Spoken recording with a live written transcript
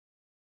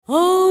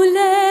Oh,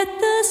 let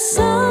the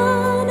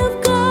Son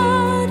of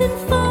God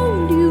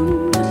enfold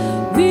you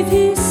with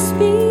His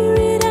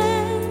Spirit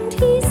and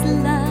His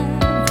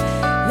love.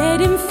 Let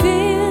Him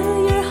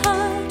fill your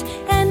heart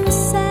and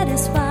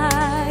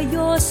satisfy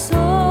your soul.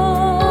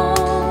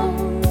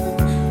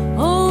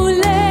 Oh,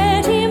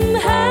 let Him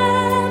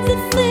have the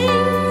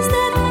things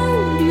that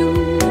hold you,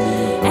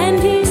 and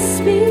His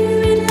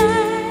Spirit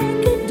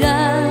like a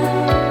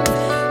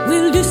dove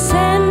will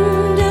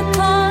descend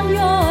upon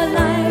your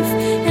life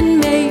and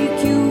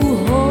make you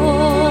whole.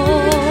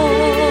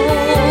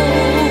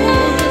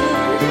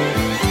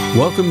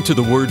 Welcome to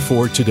the Word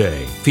for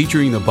Today,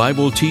 featuring the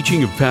Bible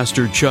teaching of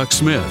Pastor Chuck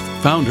Smith,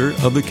 founder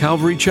of the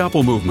Calvary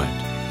Chapel Movement.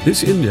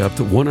 This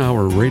in-depth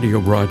one-hour radio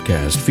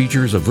broadcast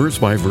features a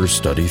verse-by-verse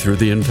study through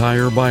the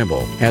entire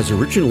Bible, as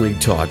originally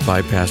taught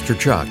by Pastor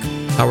Chuck.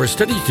 Our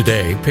study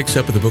today picks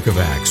up in the book of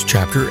Acts,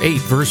 chapter 8,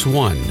 verse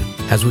 1,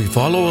 as we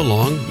follow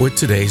along with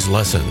today's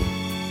lesson.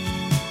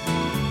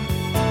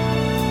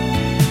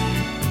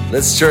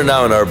 Let's turn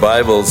now in our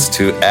Bibles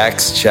to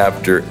Acts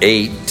chapter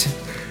 8.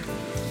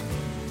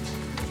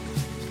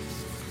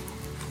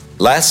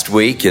 Last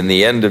week, in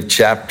the end of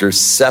chapter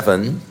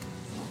 7,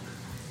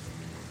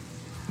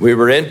 we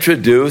were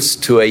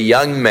introduced to a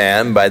young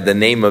man by the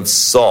name of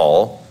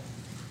Saul,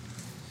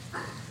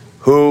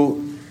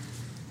 who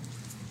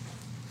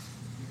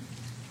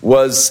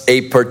was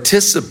a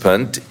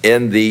participant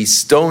in the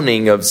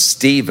stoning of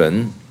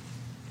Stephen,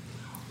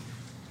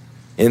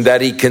 in that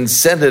he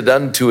consented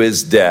unto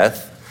his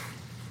death,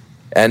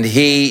 and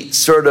he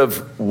sort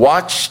of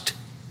watched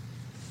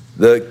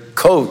the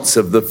coats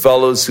of the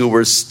fellows who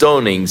were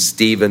stoning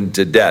Stephen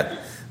to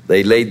death.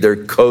 They laid their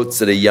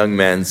coats at a young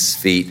man's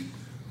feet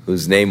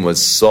whose name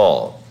was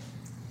Saul.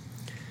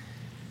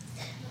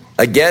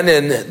 Again,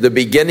 in the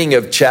beginning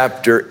of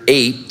chapter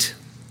 8,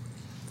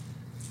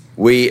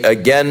 we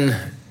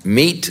again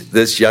meet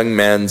this young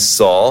man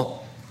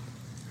Saul.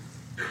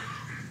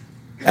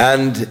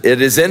 And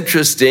it is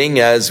interesting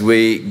as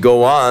we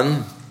go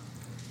on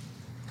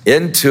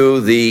into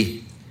the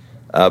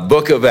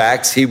book of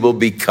Acts, he will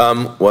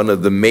become one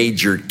of the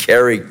major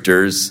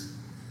characters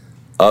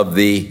of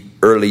the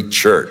early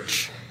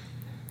church.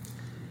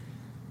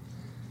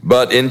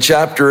 But in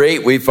chapter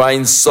 8, we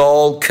find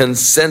Saul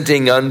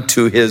consenting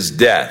unto his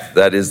death,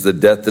 that is the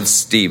death of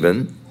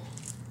Stephen.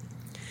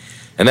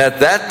 And at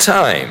that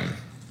time,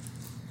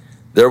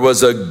 there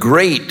was a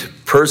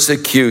great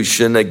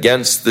persecution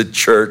against the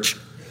church,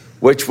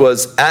 which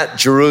was at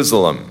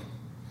Jerusalem.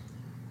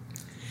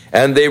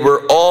 And they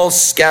were all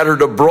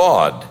scattered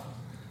abroad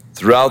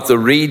throughout the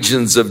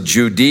regions of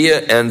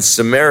Judea and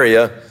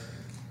Samaria,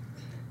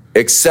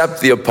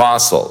 except the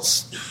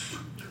apostles.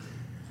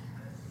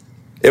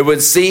 It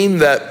would seem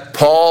that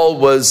Paul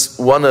was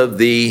one of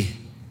the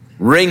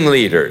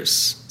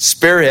ringleaders,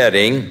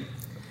 spearheading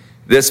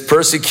this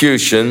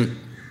persecution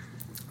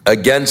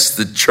against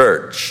the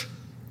church.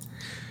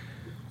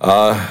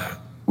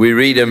 We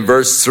read in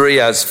verse 3,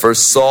 as for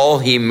Saul,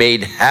 he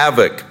made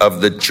havoc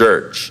of the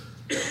church,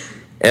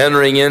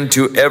 entering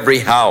into every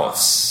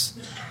house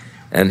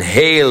and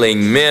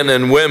hailing men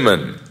and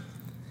women,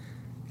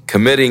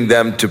 committing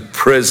them to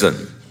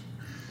prison.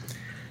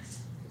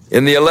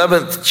 In the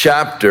 11th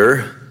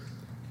chapter,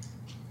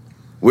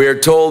 we are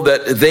told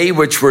that they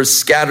which were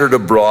scattered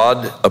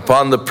abroad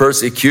upon the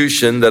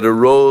persecution that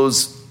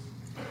arose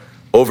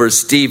over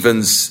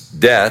Stephen's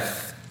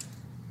death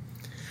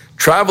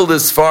traveled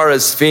as far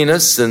as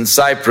Phoenix and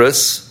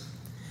Cyprus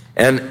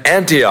and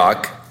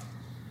Antioch,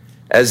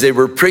 as they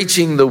were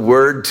preaching the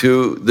word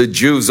to the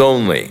Jews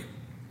only.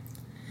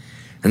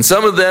 And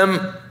some of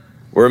them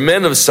were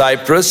men of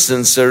Cyprus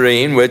and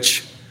Cyrene,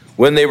 which,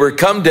 when they were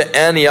come to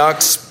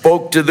Antioch,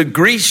 spoke to the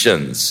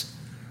Grecians,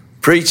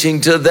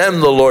 preaching to them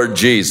the Lord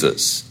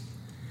Jesus.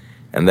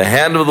 And the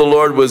hand of the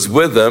Lord was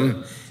with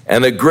them,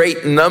 and a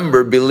great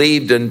number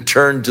believed and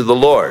turned to the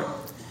Lord.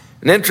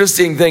 An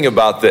interesting thing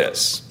about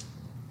this: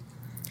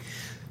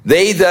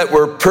 they that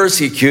were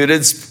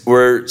persecuted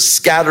were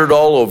scattered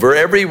all over.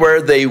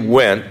 Everywhere they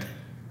went,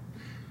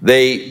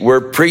 they were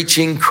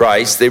preaching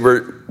Christ. They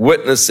were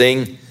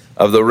witnessing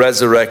of the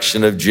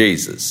resurrection of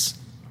Jesus.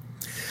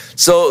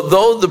 So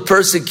though the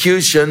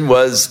persecution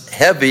was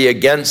heavy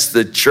against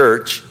the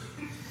church,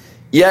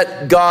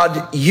 yet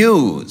God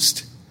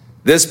used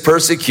this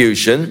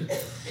persecution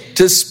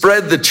to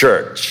spread the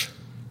church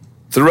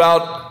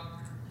throughout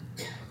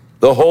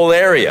the whole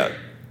area.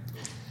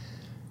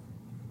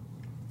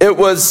 It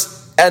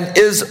was and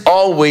is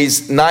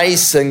always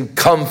nice and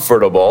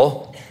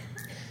comfortable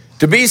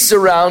to be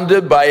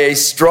surrounded by a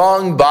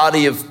strong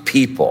body of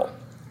people,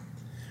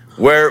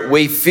 where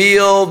we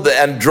feel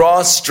and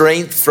draw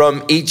strength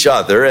from each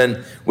other,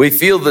 and we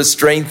feel the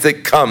strength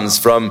that comes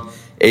from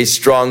a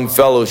strong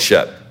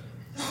fellowship.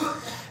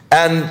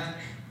 And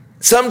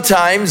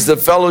sometimes the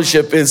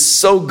fellowship is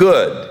so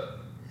good,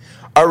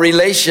 our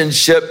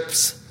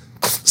relationships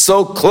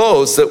so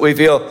close, that we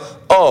feel,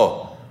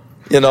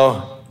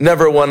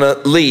 never want to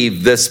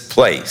leave this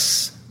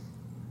place.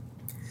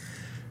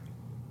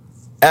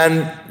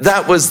 And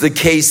that was the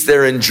case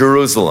there in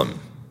Jerusalem.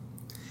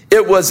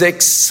 It was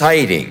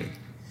exciting.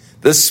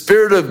 The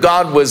Spirit of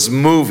God was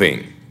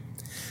moving.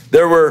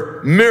 There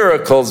were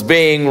miracles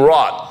being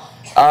wrought.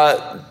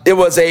 It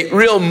was a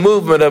real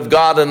movement of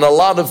God, and a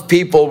lot of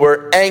people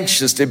were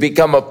anxious to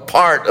become a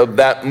part of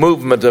that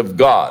movement of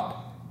God.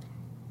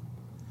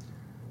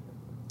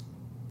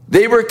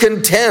 They were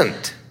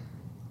content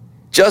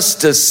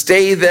just to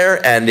stay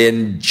there and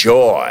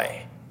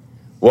enjoy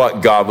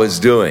what God was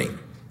doing.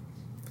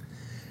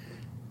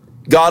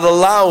 God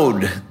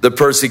allowed the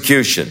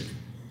persecution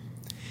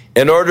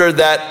in order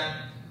that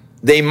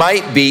they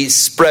might be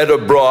spread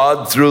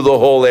abroad through the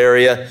whole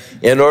area,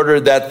 in order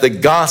that the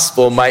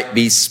gospel might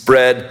be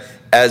spread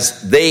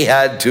as they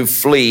had to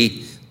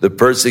flee the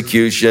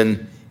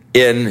persecution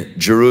in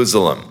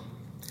Jerusalem.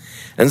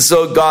 And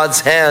so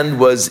God's hand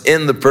was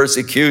in the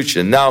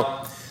persecution.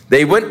 Now,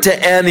 they went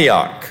to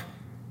Antioch,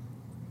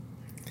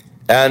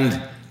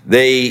 and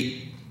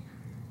they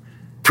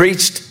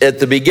preached at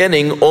the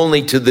beginning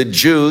only to the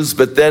Jews,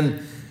 but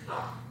then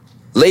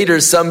later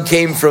some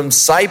came from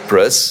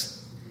Cyprus,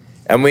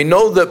 and we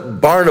know that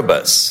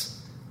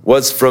Barnabas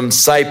was from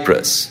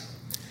Cyprus.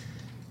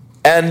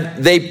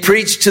 And they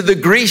preached to the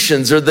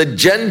Grecians, or the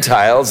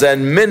Gentiles,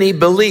 and many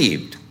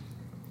believed.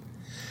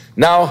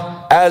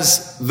 Now,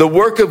 as the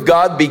work of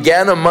God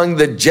began among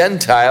the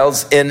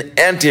Gentiles in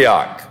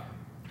Antioch,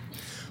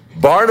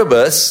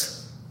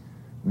 Barnabas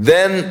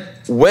then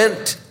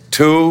went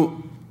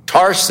to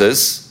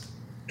Tarsus,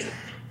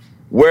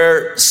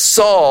 where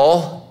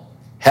Saul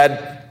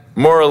had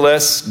more or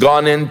less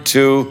gone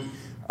into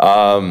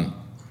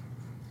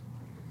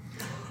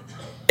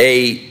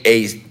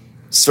a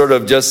sort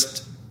of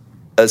just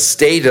a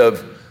state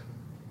of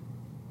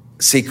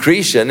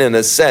secretion, in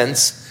a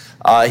sense.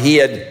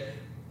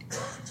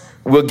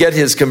 We'll get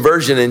his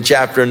conversion in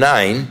chapter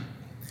 9.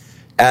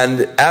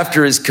 And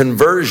after his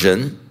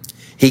conversion,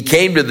 he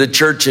came to the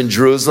church in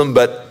Jerusalem,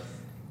 but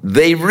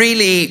they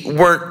really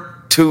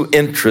weren't too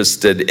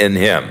interested in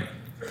him.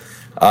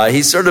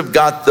 He sort of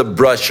got the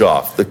brush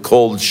off, the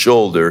cold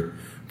shoulder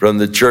from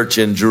the church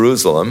in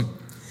Jerusalem.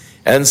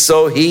 And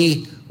so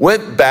he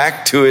went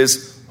back to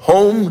his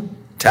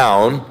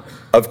hometown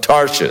of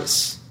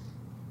Tarshish.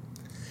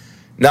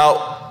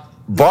 Now,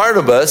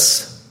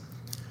 Barnabas,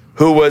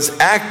 who was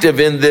active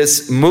in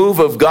this move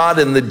of God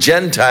in the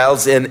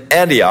Gentiles in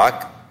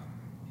Antioch,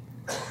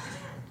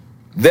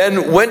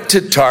 then went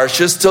to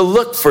Tarshish to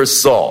look for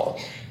Saul,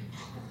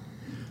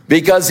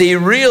 because he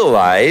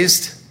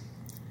realized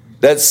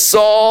that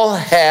Saul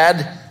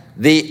had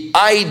the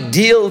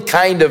ideal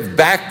kind of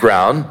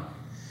background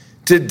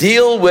to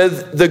deal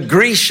with the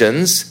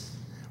Grecians,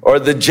 or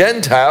the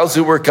Gentiles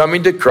who were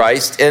coming to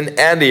Christ in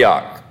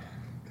Antioch.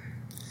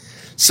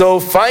 So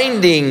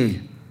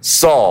finding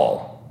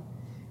Saul,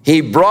 he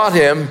brought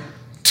him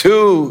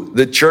to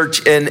the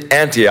church in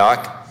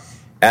Antioch,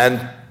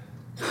 and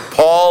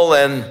Saul,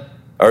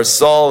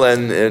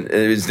 and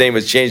his name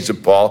was changed to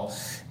Paul,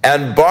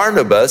 and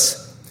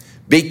Barnabas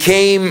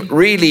became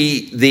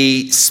really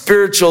the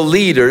spiritual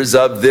leaders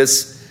of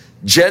this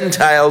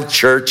Gentile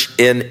church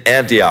in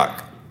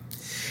Antioch.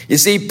 You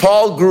see,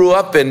 Paul grew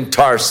up in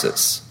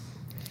Tarsus,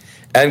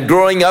 and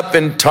growing up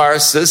in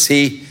Tarsus,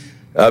 he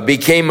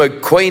became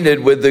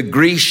acquainted with the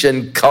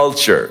Grecian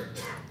culture.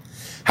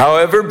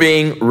 However,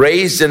 being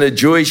raised in a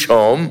Jewish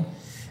home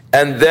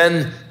and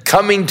then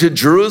coming to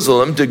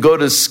Jerusalem to go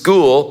to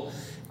school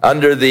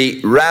under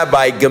the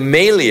Rabbi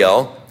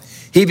Gamaliel,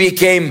 he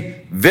became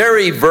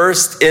very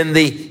versed in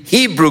the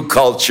Hebrew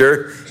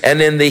culture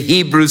and in the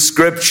Hebrew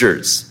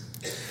scriptures.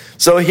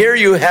 So here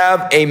you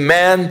have a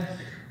man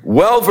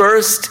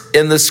well-versed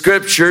in the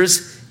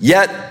scriptures,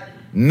 yet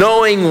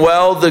knowing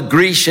well the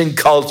Grecian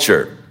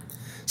culture.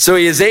 So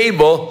he is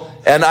able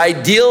and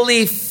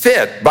ideally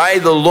fit by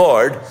the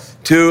Lord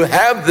to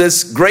have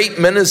this great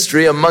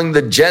ministry among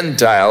the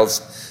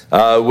Gentiles,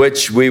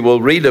 which we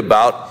will read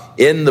about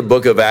in the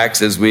book of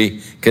Acts as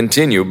we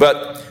continue.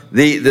 But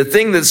the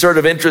thing that sort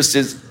of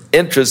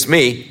interests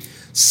me,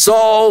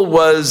 Saul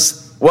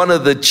was one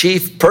of the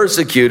chief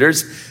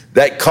persecutors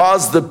that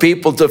caused the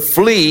people to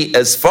flee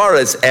as far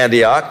as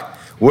Antioch,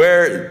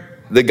 where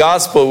the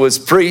gospel was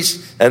preached,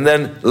 and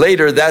then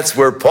later that's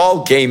where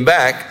Paul came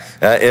back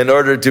in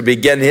order to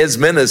begin his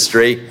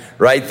ministry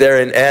right there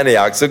in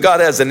Antioch. So God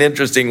has an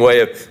interesting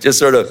way of just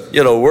sort of,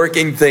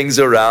 working things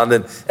around,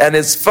 and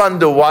it's fun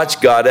to watch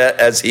God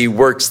as he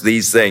works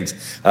these things.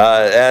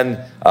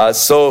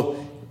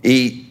 So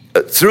he,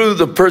 through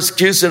the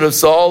persecution of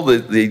Saul,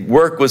 the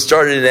work was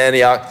started in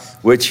Antioch,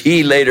 which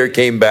he later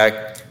came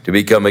back to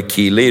become a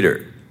key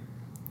leader.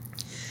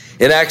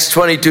 In Acts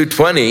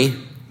 22:20,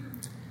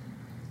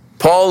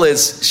 Paul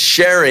is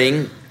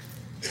sharing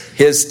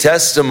his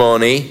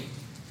testimony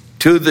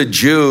to the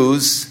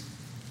Jews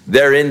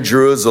there in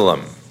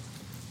Jerusalem.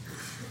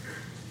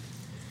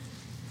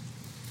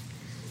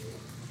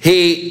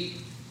 He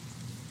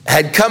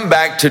had come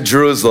back to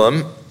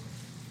Jerusalem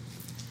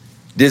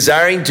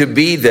desiring to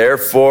be there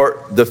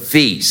for the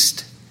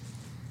feast.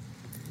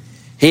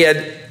 He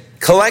had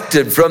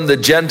collected from the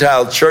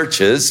Gentile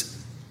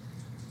churches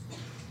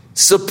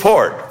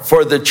support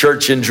for the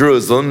church in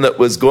Jerusalem that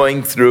was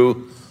going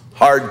through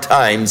hard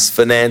times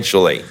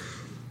financially.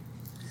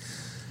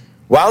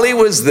 While he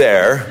was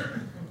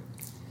there,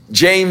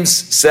 James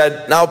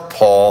said, "Now,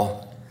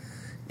 Paul,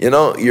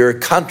 you're a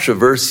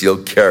controversial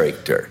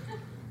character."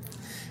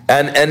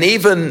 And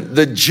even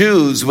the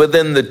Jews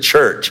within the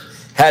church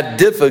had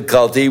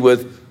difficulty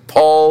with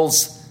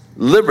Paul's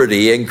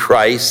liberty in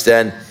Christ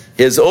and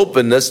his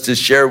openness to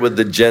share with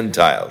the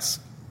Gentiles.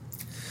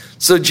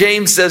 So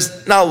James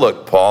says, "Now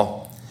look,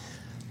 Paul,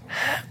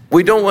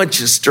 we don't want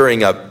you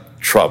stirring up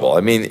trouble.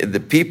 I mean, the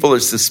people are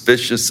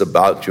suspicious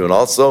about you, and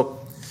also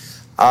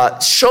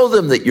show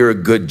them that you're a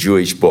good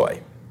Jewish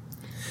boy.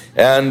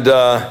 And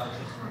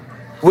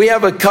we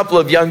have a couple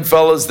of young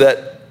fellows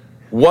that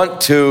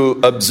want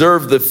to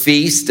observe the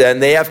feast, and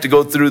they have to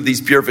go through these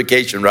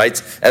purification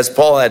rites, as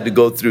Paul had to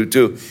go through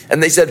too.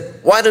 And they said,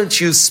 why don't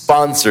you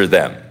sponsor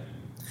them?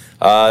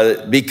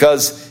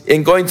 Because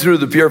in going through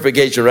the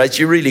purification rites,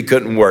 you really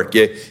couldn't work.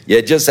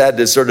 You just had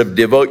to sort of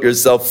devote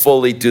yourself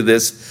fully to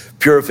this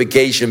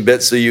purification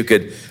bit so you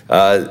could,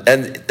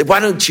 and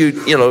why don't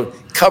you,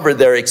 cover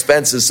their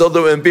expenses so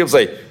that when people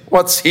say,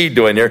 what's he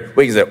doing here?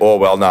 We can say, oh,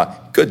 well, now,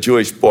 good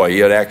Jewish boy.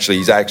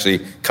 He's actually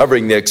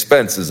covering the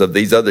expenses of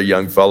these other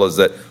young fellows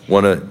that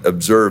want to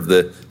observe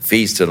the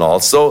feast and all.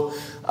 So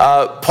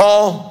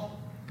Paul,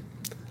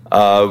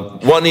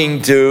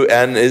 wanting to,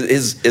 and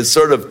his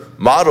sort of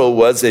motto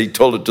was, he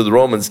told it to the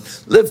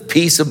Romans, live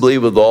peaceably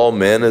with all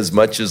men as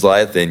much as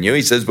lieth in you.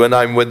 He says, when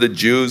I'm with the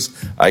Jews,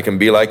 I can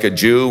be like a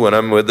Jew. When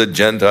I'm with the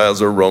Gentiles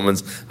or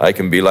Romans, I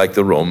can be like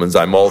the Romans.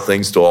 I'm all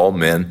things to all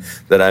men,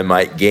 that I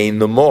might gain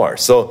the more.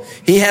 So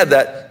he had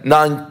that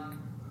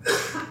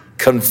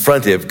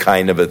non-confrontive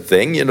kind of a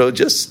thing,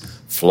 just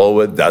flow,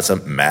 it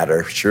doesn't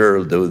matter. Sure,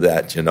 I'll do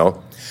that,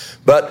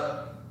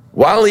 But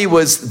while he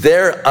was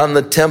there on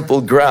the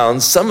temple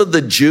grounds, some of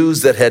the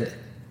Jews that had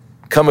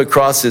come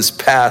across his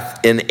path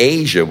in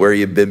Asia, where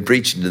he had been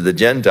preaching to the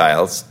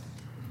Gentiles,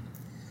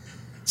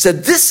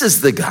 said, this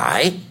is the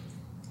guy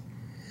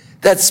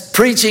that's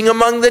preaching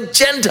among the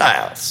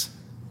Gentiles.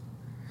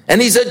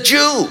 And he's a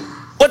Jew.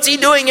 What's he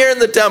doing here in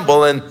the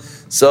temple? And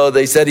so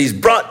they said he's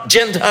brought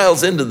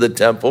Gentiles into the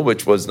temple,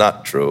 which was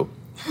not true.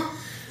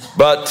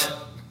 But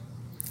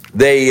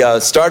they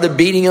started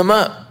beating him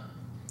up.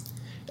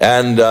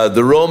 And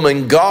the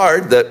Roman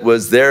guard that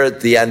was there at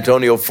the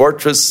Antonia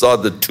fortress saw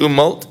the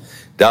tumult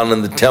down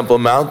in the Temple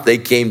Mount. They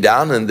came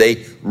down and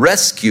they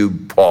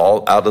rescued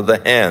Paul out of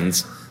the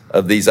hands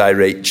of these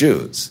irate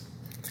Jews.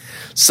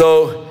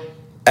 So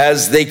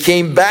as they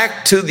came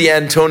back to the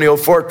Antonia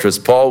fortress,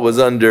 Paul was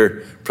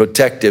under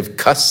protective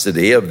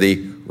custody of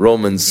the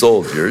Roman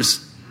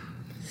soldiers.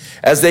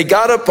 As they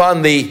got up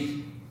on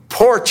the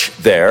porch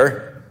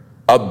there,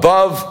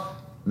 above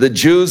the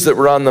Jews that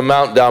were on the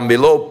mount down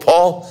below,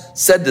 Paul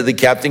said to the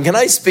captain, can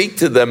I speak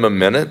to them a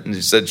minute? And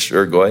he said,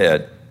 sure, go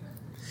ahead.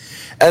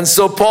 And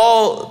so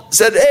Paul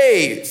said,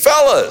 hey,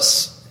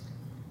 fellas,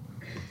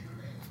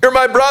 you're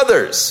my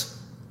brothers.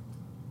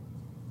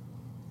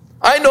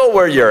 I know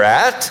where you're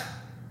at.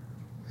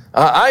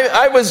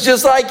 I was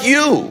just like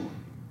you.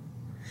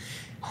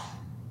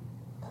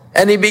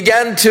 And he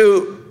began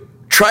to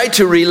try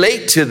to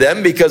relate to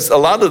them, because a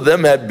lot of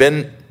them had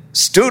been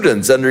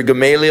students under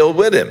Gamaliel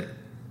with him.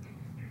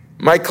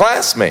 My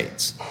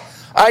classmates.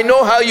 I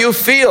know how you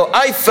feel.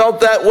 I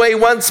felt that way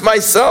once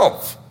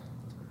myself.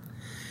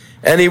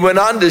 And he went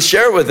on to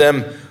share with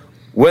them,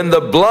 when the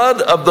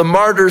blood of the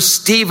martyr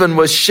Stephen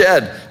was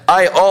shed,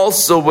 I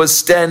also was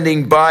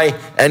standing by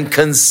and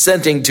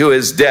consenting to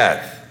his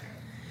death.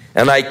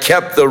 And I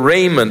kept the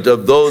raiment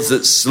of those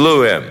that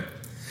slew him.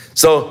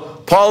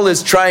 So Paul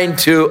is trying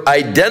to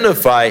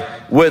identify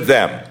with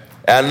them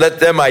and let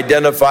them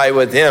identify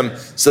with him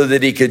so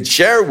that he could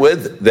share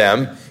with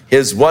them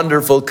his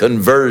wonderful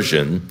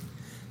conversion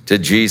to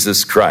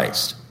Jesus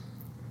Christ.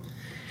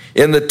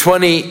 In the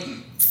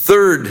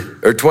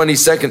 23rd or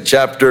 22nd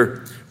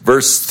chapter,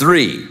 verse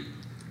 3,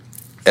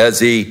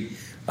 as he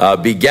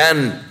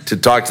began to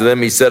talk to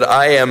them, he said,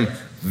 I am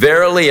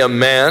verily a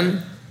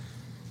man,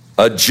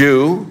 a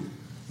Jew,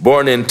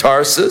 born in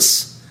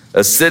Tarsus,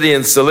 a city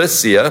in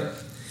Cilicia,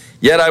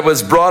 yet I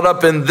was brought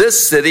up in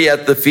this city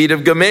at the feet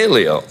of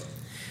Gamaliel.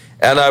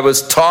 And I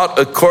was taught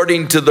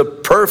according to the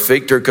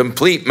perfect or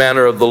complete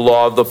manner of the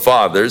law of the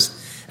fathers,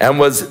 and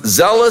was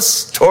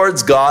zealous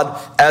towards God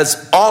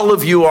as all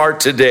of you are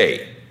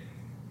today.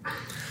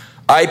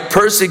 I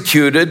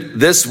persecuted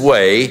this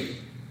way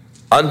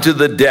unto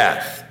the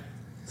death.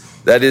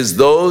 That is,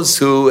 those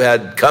who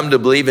had come to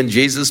believe in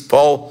Jesus,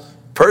 Paul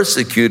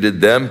persecuted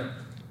them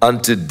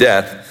unto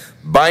death,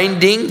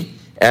 binding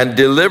and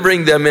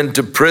delivering them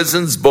into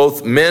prisons,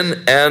 both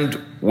men and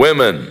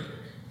women.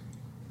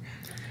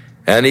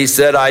 And he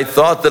said, I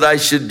thought that I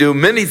should do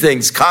many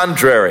things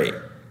contrary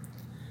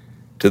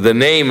to the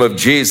name of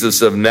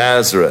Jesus of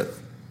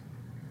Nazareth,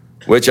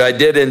 which I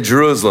did in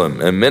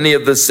Jerusalem. And many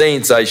of the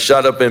saints I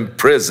shut up in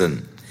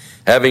prison,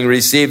 having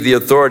received the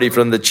authority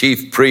from the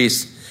chief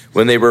priests.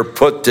 When they were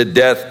put to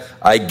death,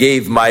 I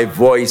gave my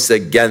voice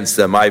against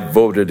them. I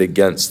voted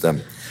against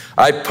them.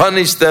 I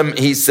punished them,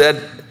 he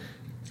said,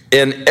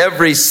 in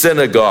every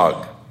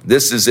synagogue.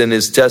 This is in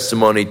his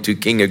testimony to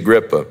King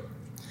Agrippa.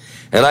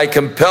 And I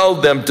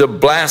compelled them to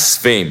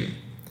blaspheme.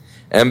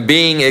 And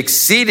being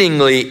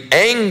exceedingly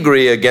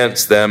angry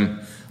against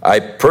them, I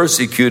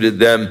persecuted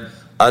them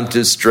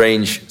unto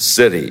strange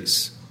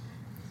cities.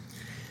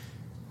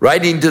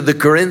 Writing to the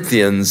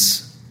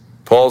Corinthians,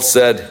 Paul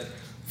said,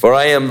 for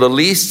I am the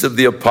least of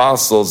the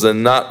apostles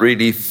and not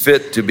really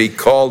fit to be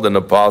called an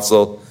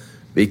apostle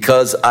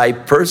because I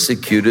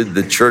persecuted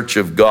the church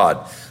of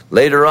God.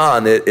 Later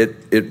on,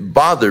 it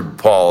bothered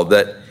Paul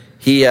that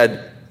he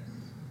had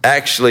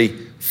actually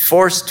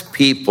forced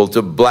people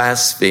to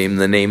blaspheme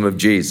the name of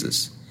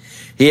Jesus.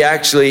 He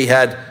actually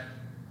had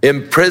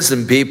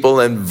imprisoned people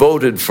and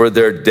voted for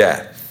their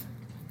death.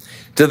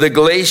 To the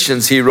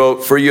Galatians he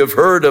wrote, for you have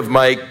heard of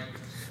my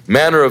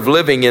manner of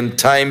living in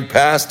time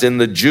past in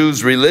the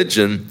Jews'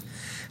 religion,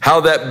 how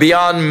that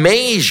beyond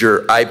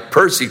measure I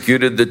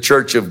persecuted the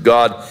church of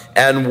God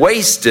and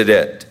wasted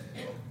it.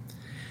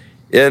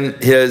 In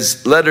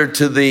his letter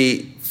to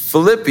the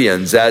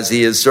Philippians, as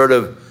he is sort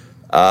of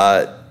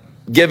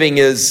giving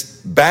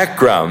his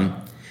background,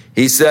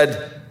 he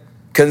said,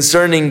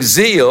 concerning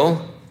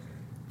zeal,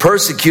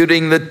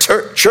 persecuting the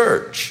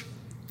church.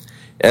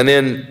 And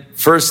in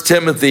 1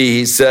 Timothy,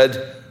 he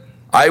said,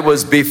 I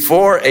was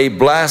before a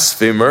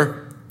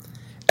blasphemer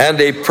and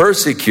a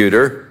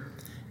persecutor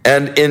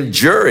and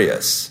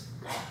injurious,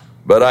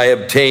 but I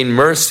obtained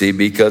mercy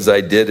because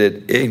I did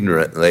it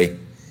ignorantly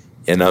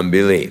in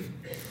unbelief.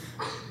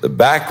 The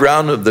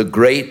background of the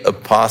great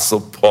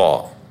apostle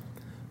Paul,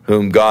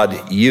 whom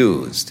God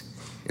used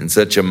in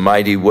such a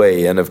mighty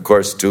way, and of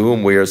course to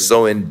whom we are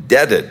so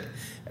indebted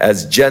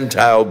as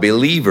Gentile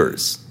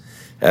believers,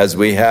 as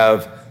we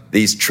have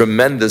these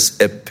tremendous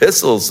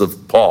epistles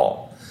of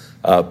Paul,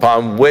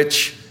 upon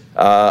which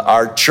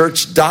our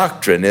church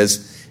doctrine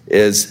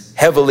is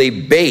heavily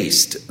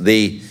based.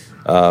 The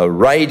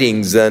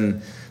writings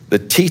and the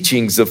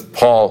teachings of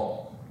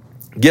Paul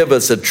give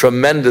us a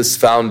tremendous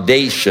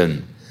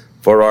foundation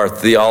for our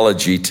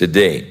theology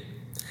today.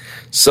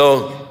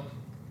 So,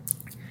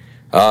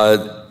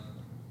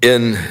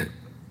 in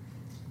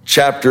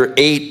chapter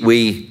 8,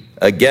 we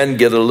again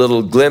get a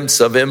little glimpse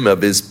of him,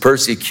 of his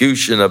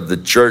persecution of the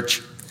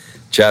church.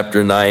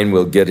 Chapter 9,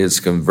 we'll get his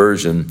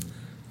conversion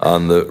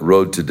on the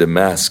road to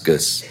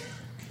Damascus.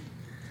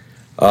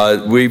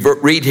 We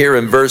read here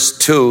in verse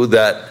 2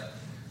 that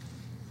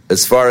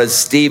as far as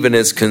Stephen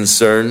is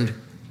concerned,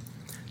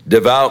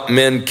 devout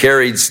men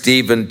carried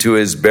Stephen to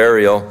his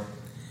burial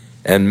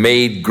and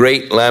made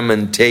great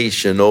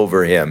lamentation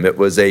over him. It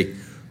was a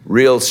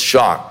real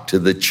shock to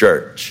the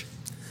church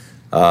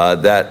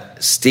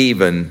that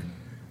Stephen,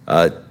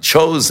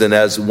 chosen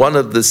as one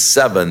of the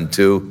 7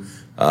 to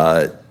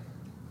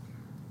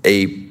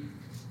a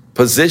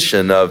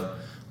position of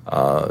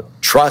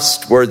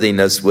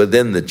trustworthiness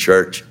within the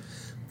church,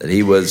 that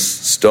he was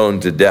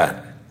stoned to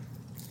death.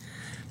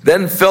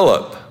 Then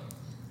Philip,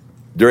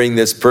 during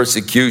this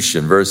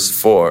persecution, verse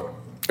 4,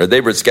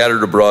 they were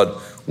scattered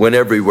abroad, went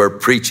everywhere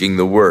preaching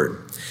the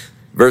word.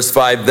 Verse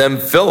 5, then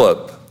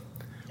Philip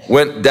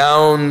went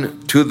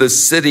down to the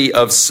city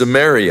of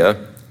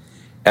Samaria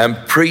and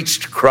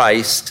preached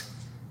Christ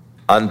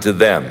unto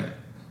them.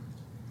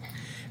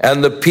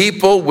 And the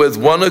people with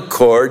one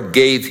accord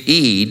gave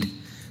heed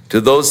to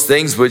those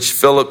things which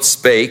Philip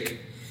spake,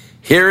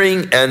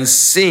 hearing and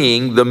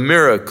seeing the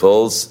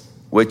miracles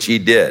which he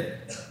did.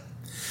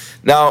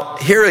 Now,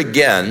 here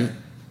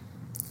again,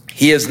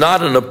 he is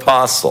not an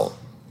apostle.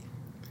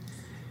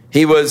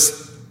 He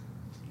was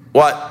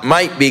what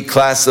might be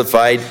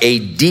classified a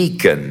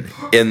deacon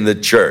in the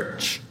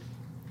church.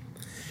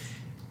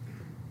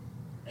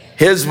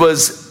 His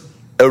was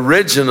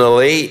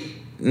originally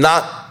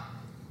not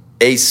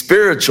a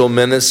spiritual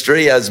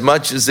ministry as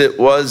much as it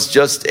was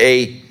just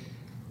a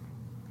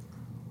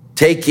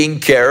taking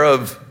care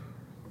of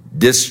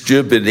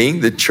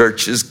distributing the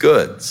church's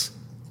goods,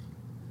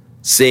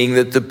 seeing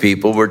that the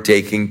people were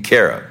taken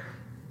care of.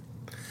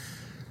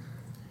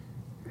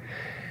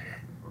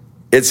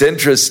 It's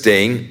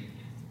interesting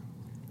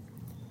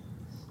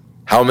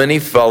how many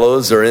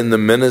fellows are in the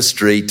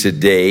ministry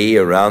today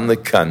around the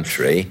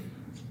country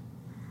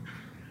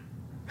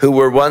who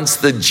were once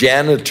the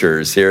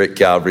janitors here at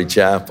Calvary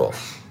Chapel.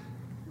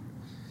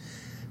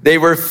 They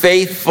were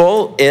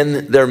faithful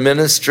in their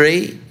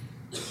ministry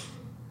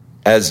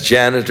as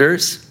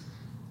janitors,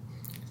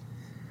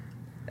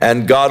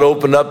 and God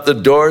opened up the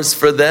doors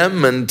for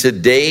them, and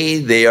today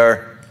they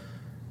are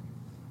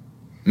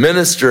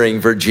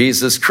ministering for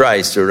Jesus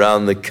Christ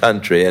around the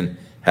country and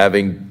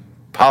having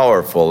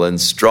powerful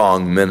and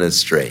strong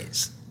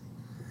ministries.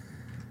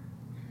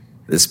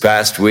 This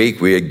past week,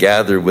 we had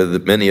gathered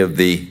with many of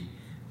the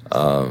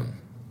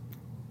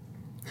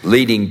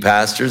leading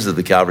pastors of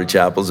the Calvary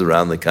Chapels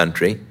around the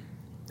country.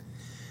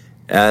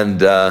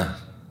 And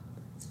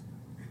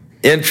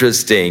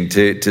interesting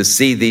to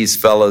see these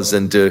fellows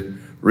and to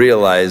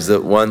realize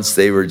that once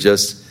they were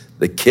just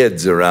the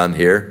kids around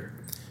here,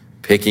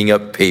 picking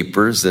up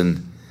papers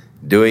and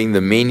doing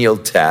the menial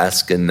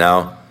task, and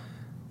now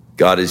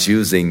God is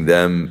using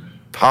them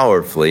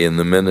powerfully in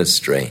the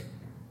ministry.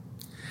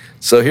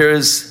 So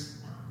here's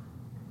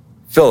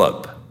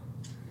Philip.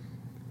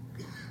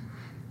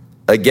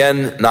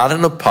 Again, not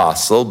an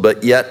apostle,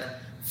 but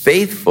yet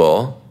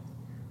faithful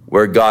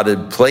where God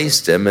had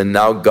placed him, and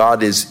now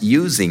God is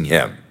using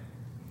him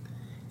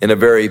in a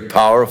very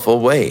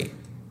powerful way.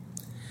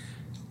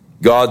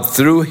 God,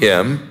 through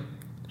him,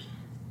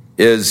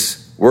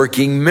 is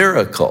working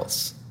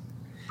miracles,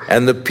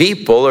 and the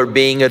people are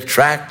being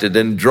attracted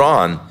and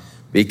drawn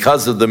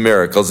because of the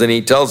miracles. And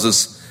he tells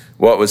us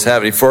what was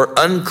happening. For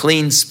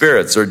unclean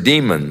spirits or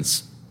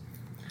demons,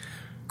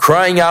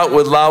 crying out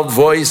with loud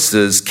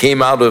voices,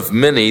 came out of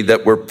many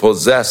that were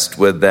possessed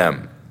with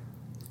them.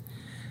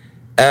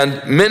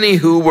 And many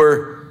who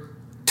were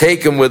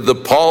taken with the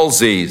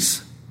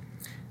palsies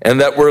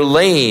and that were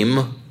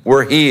lame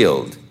were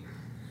healed.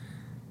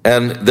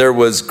 And there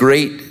was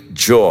great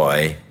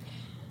joy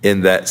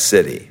in that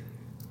city.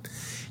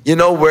 You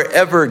know,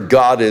 wherever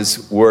God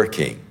is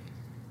working,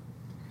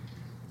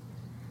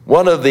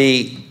 one of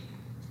the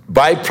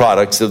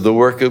byproducts of the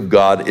work of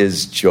God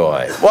is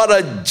joy. What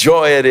a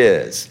joy it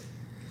is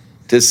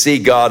to see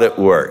God at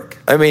work.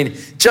 I mean,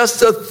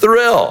 just a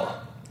thrill.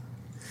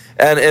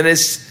 And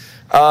it's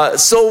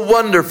so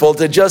wonderful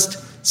to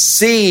just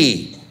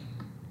see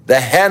the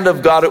hand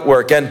of God at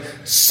work. And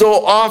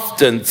so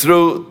often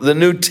through the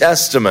New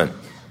Testament,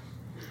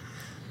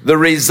 the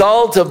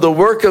result of the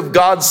work of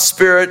God's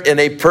Spirit in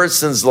a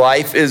person's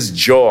life is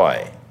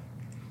joy.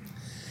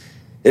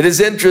 It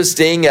is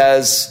interesting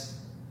as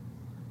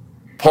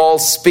Paul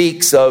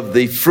speaks of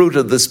the fruit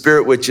of the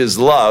Spirit, which is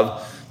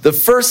love. The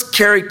first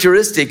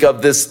characteristic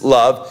of this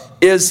love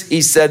is,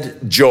 he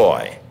said,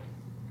 joy.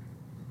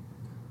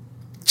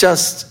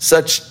 Just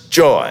such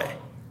joy.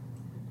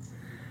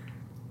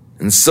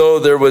 And so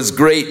there was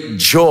great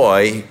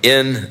joy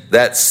in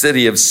that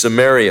city of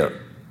Samaria.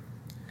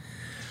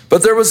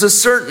 But there was a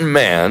certain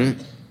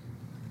man,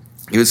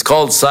 he was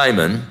called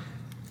Simon,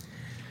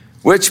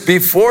 which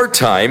before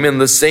time in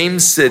the same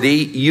city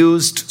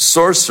used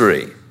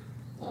sorcery.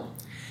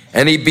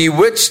 And he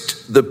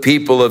bewitched the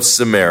people of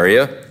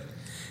Samaria,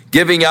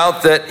 giving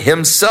out that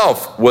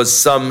himself was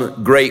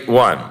some great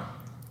one.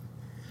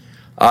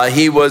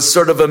 He was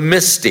sort of a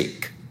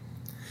mystic.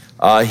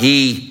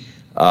 He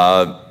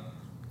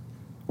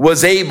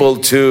was able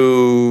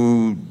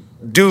to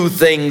do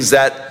things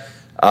that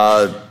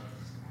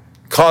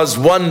caused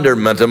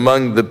wonderment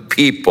among the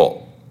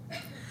people.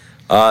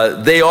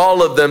 They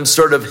all of them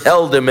sort of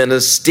held him in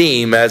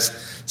esteem as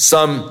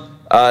some,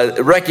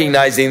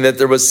 recognizing that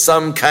there was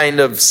some kind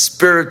of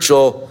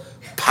spiritual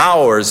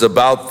powers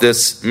about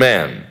this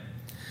man,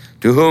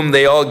 to whom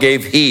they all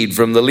gave heed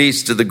from the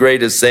least to the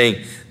greatest,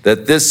 saying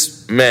that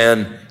this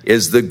man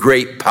is the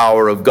great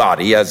power of God.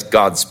 He has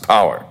God's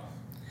power.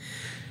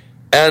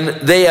 And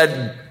they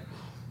had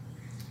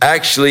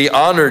actually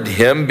honored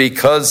him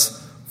because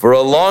for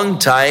a long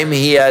time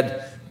he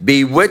had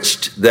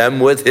bewitched them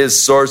with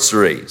his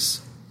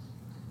sorceries.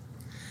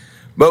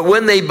 But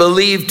when they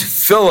believed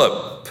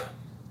Philip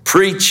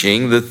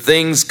preaching the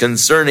things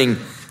concerning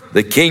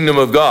the kingdom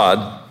of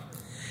God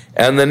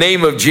and the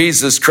name of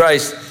Jesus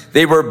Christ,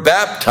 they were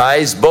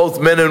baptized, both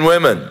men and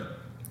women.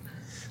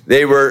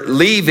 They were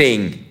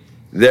leaving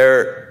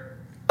their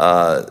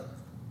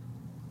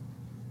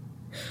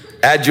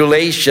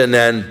adulation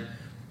and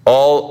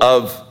all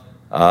of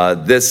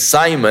this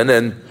Simon,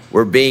 and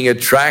were being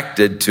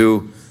attracted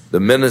to the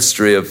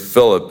ministry of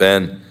Philip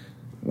and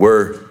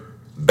were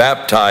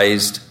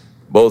baptized,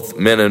 both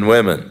men and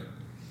women.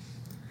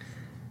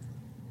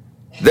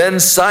 Then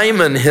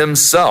Simon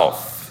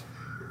himself,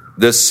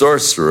 this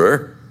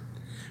sorcerer,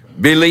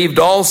 believed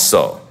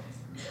also.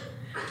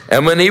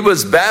 And when he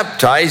was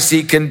baptized,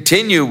 he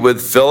continued with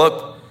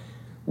Philip,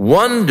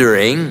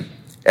 wondering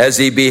as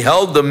he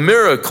beheld the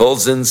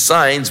miracles and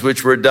signs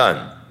which were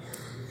done.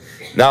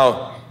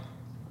 Now,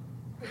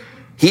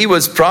 he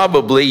was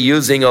probably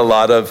using a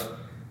lot of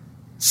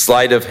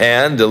sleight of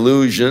hand,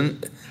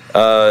 illusion,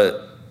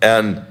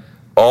 and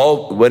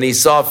all. When he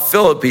saw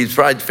Philip, he's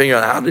probably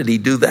figuring out, how did he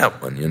do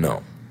that one, you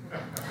know?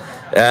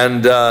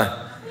 And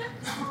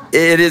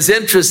it is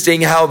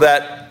interesting how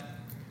that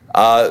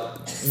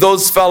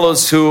those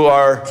fellows who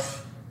are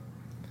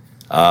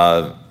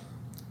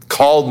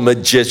called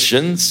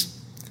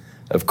magicians,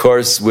 of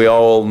course, we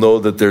all know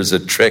that there's a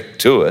trick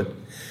to it,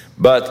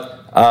 but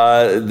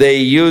they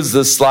use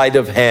the sleight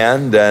of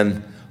hand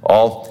and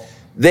all.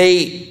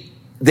 They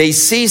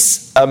see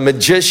a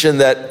magician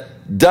that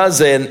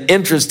does an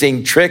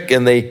interesting trick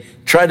and they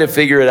try to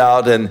figure it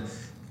out, and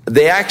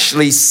they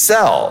actually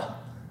sell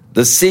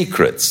the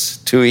secrets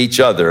to each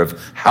other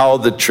of how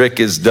the trick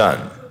is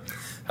done.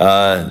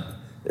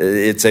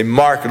 It's a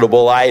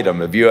marketable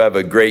item. If you have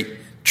a great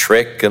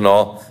trick and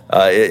all,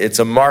 it's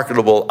a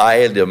marketable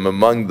item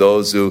among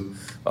those who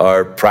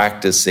are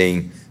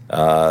practicing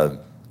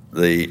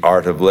the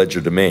art of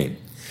legerdemain.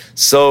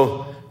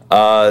 So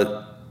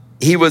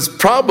he was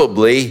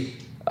probably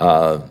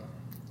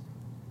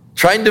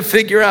trying to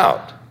figure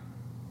out,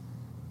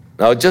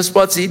 now just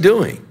what's he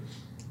doing?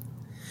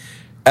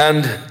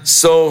 And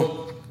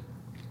so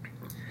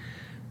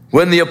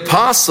when the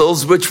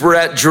apostles, which were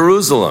at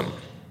Jerusalem,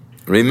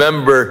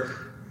 remember,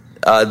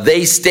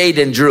 they stayed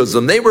in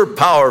Jerusalem. They were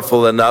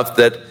powerful enough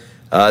that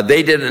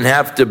they didn't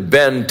have to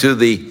bend to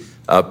the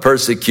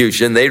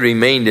persecution. They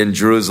remained in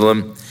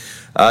Jerusalem.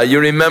 You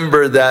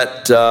remember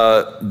that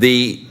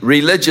the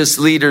religious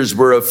leaders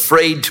were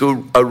afraid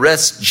to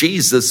arrest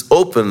Jesus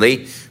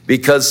openly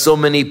because so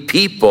many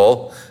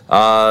people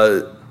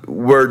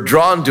were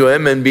drawn to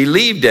him and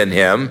believed in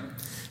him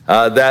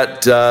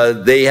that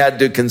they had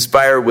to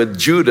conspire with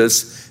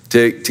Judas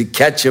to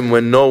catch him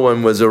when no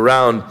one was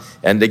around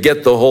and to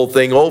get the whole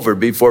thing over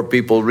before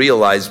people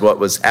realized what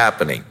was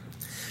happening.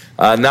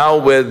 Now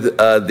with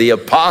the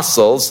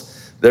apostles,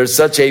 there's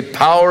such a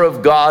power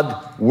of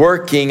God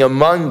working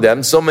among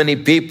them. So many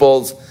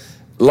people's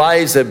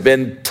lives have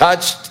been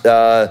touched,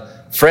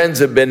 friends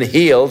have been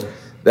healed,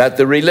 that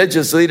the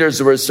religious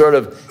leaders were sort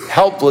of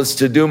helpless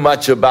to do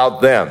much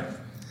about them.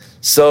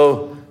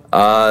 So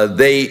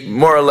they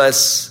more or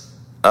less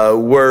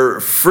were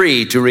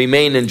free to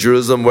remain in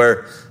Jerusalem,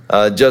 where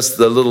just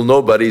the little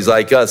nobodies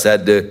like us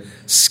had to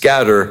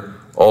scatter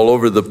all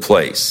over the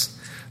place.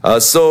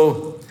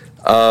 So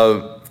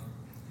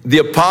the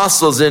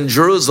apostles in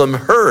Jerusalem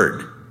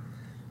heard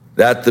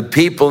that the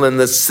people in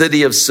the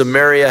city of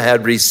Samaria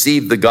had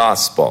received the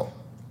gospel.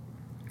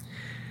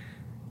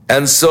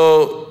 And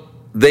so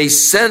they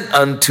sent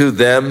unto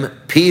them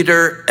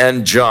Peter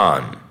and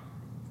John,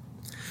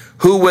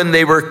 who, when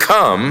they were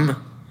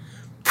come,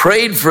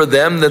 prayed for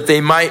them that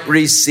they might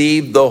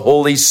receive the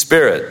Holy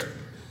Spirit.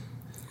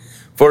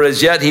 For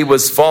as yet he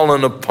was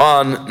fallen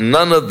upon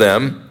none of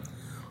them,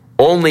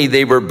 only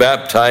they were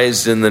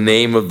baptized in the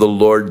name of the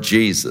Lord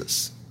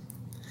Jesus.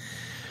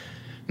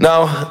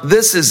 Now,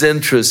 this is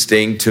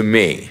interesting to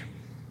me.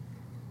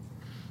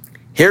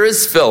 Here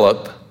is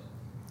Philip.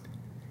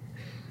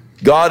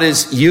 God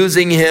is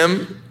using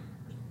him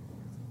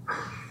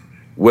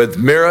with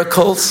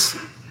miracles,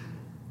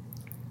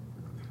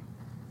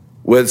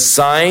 with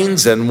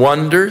signs and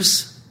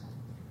wonders,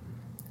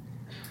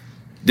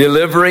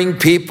 delivering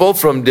people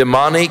from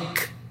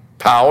demonic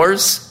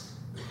powers.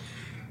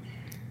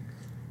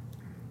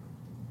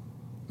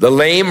 The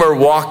lame are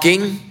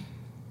walking.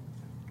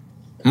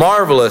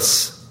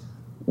 Marvelous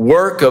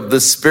work of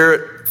the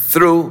Spirit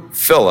through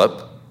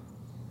Philip.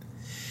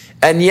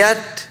 And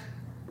yet,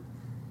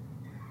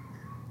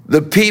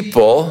 the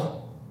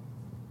people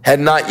had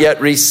not yet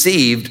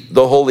received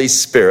the Holy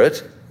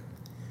Spirit.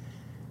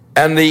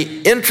 And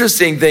the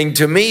interesting thing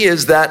to me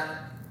is that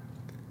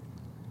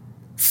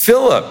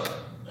Philip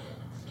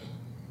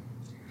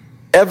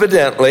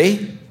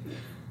evidently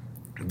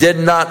did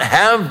not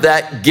have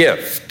that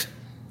gift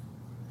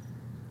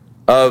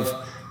of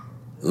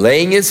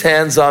laying his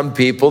hands on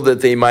people that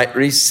they might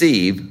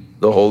receive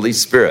the Holy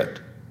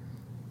Spirit.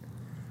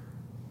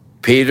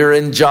 Peter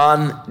and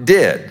John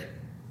did.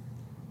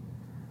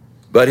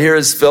 But here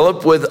is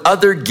Philip with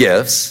other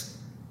gifts,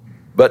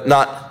 but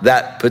not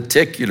that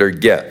particular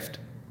gift.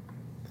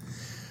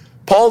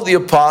 Paul the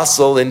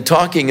Apostle, in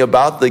talking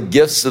about the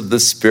gifts of the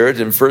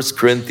Spirit in 1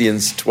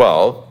 Corinthians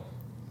 12,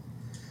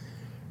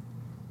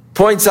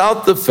 points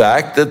out the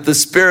fact that the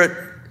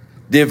Spirit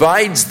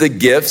divides the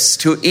gifts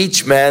to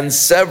each man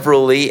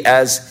severally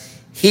as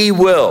he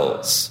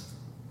wills.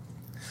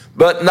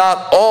 But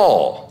not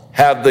all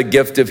have the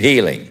gift of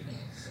healing.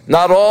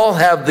 Not all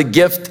have the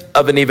gift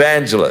of an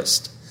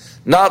evangelist.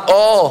 Not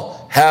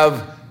all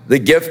have the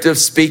gift of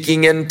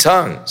speaking in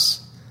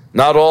tongues.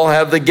 Not all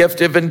have the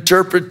gift of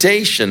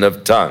interpretation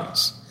of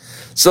tongues.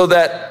 So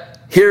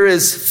that here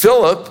is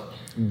Philip,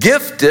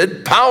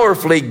 gifted,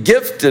 powerfully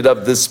gifted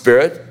of the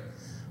Spirit,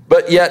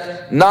 but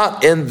yet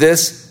not in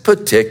this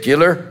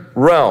particular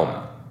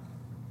realm.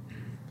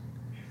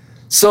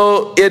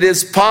 So it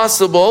is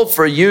possible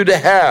for you to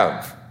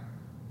have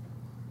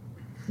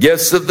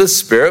gifts of the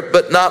Spirit,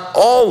 but not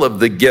all of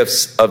the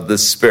gifts of the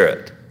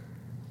Spirit.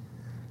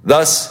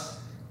 Thus,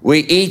 we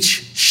each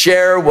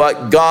share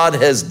what God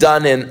has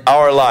done in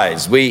our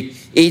lives. We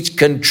each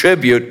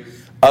contribute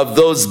of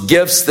those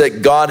gifts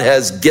that God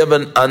has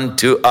given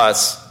unto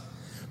us.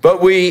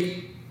 But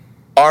we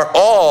are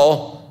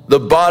all the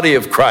body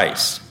of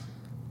Christ.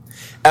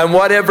 And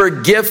whatever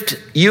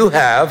gift you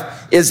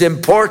have is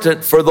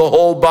important for the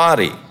whole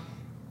body.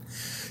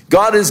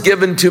 God has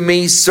given to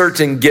me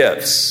certain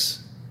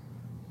gifts.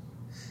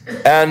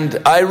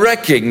 And I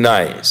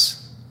recognize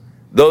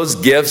those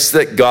gifts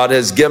that God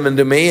has given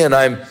to me, and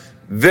I'm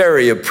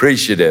very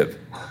appreciative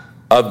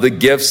of the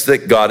gifts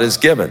that God has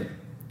given.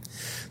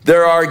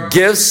 There are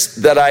gifts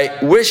that I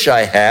wish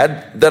I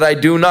had that I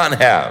do not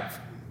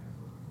have.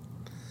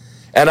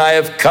 And I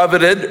have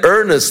coveted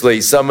earnestly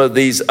some of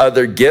these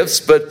other gifts,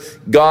 but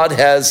God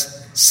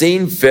has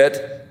seen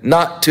fit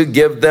not to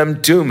give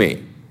them to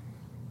me.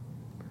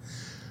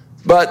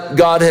 But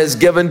God has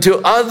given to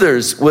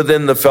others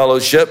within the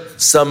fellowship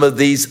some of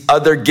these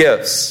other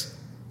gifts.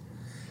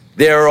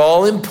 They are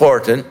all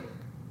important,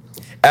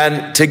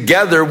 and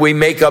together we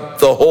make up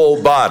the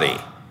whole body.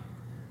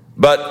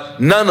 But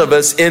none of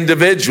us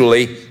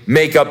individually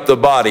make up the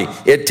body.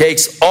 It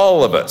takes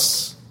all of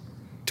us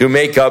to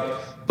make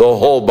up the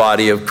whole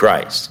body of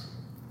Christ.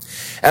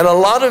 And a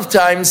lot of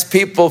times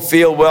people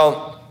feel,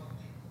 well,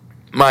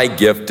 my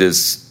gift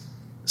is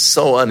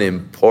so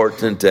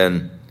unimportant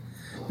and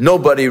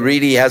nobody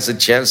really has a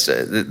chance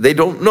to, they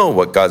don't know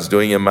what God's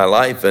doing in my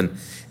life, and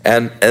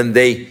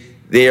they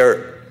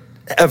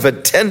have a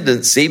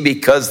tendency,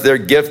 because their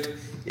gift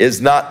is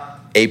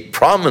not a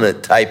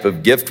prominent type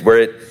of gift where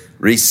it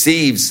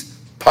receives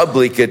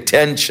public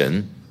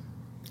attention,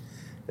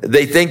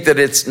 they think that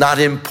it's not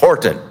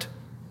important.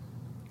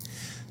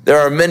 There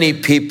are many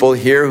people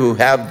here who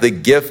have the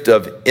gift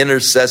of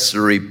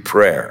intercessory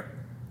prayer.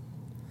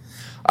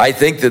 I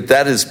think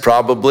that is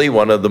probably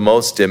one of the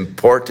most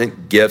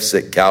important gifts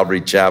at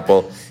Calvary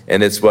Chapel,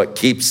 and it's what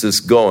keeps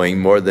us going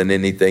more than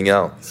anything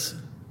else.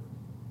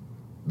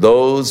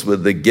 Those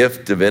with the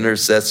gift of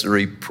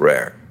intercessory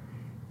prayer.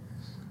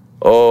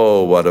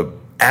 Oh, what an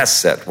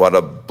asset, what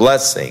a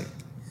blessing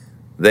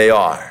they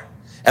are.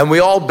 And we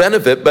all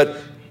benefit, but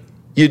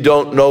you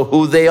don't know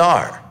who they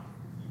are.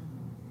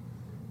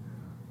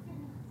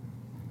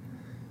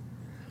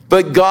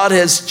 But God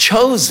has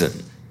chosen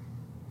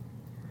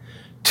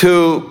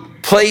to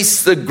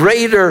place the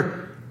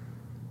greater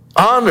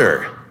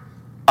honor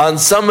on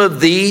some of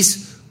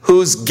these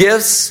whose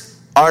gifts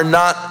are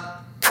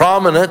not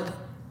prominent,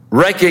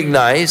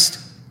 recognized,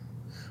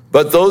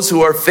 but those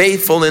who are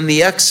faithful in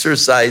the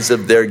exercise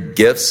of their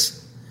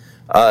gifts,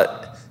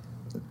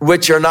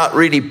 which are not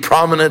really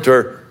prominent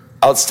or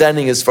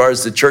outstanding as far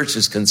as the church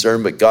is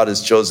concerned, but God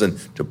has chosen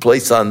to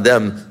place on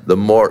them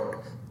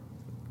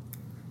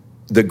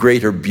the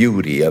greater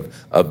beauty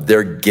of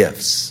their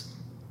gifts.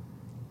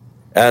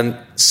 And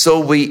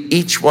so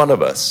each one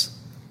of us,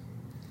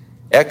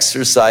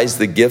 exercise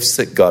the gifts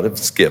that God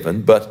has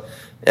given.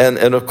 And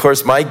of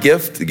course, my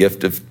gift, the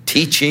gift of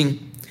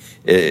teaching,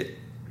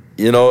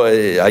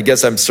 I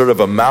guess I'm sort of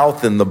a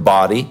mouth in the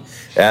body,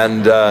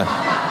 and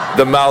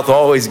the mouth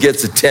always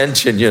gets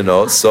attention,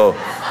 So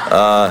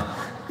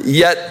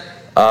yet,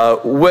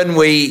 when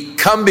we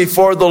come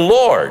before the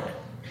Lord,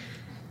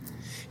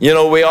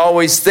 we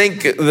always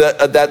think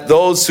that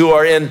those who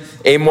are in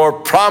a more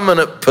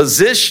prominent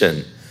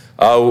position,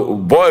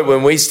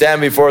 when we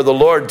stand before the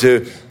Lord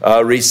to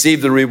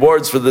receive the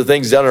rewards for the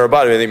things done in our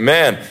body, we think,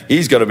 man,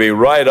 he's going to be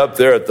right up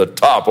there at the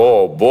top.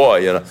 Oh,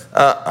 boy,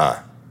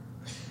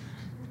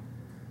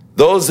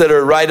 Those that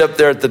are right up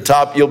there at the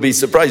top, you'll be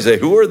surprised. You say,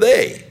 who are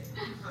they?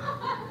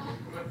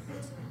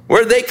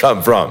 Where'd they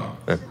come from?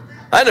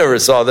 I never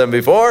saw them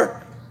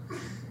before.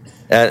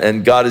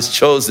 And God has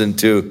chosen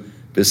to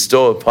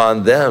bestow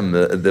upon them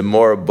the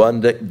more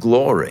abundant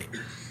glory.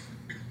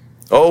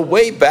 Oh,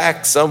 way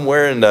back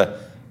somewhere in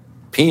the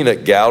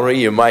peanut gallery,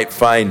 you might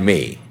find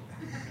me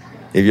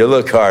if you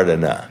look hard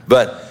enough.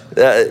 But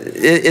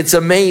it's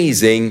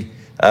amazing.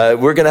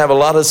 We're going to have a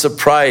lot of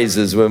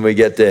surprises when we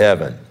get to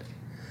heaven.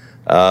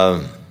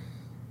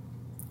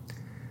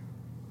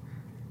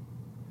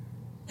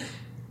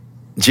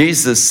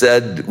 Jesus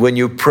said, when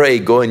you pray,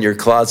 go in your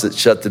closet,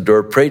 shut the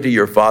door, pray to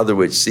your Father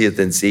which seeth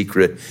in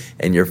secret,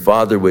 and your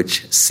Father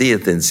which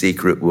seeth in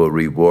secret will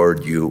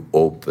reward you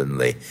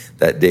openly.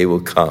 That day will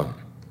come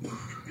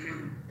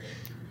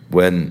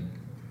when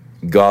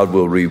God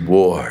will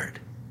reward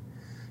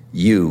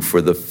you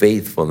for the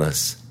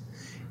faithfulness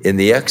in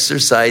the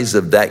exercise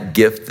of that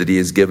gift that he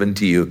has given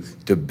to you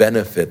to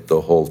benefit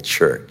the whole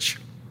church.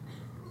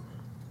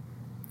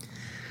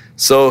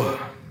 So,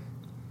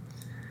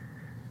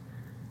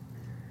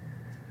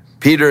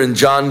 Peter and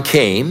John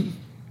came.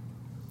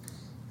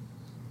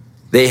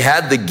 They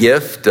had the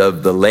gift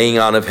of the laying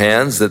on of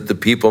hands that the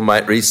people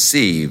might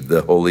receive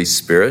the Holy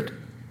Spirit.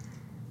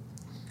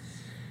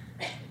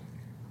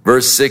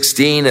 Verse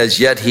 16, as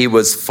yet he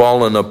was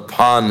fallen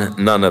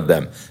upon none of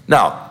them.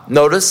 Now,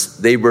 notice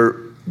they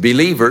were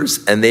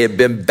believers and they had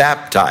been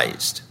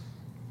baptized,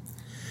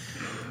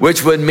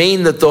 which would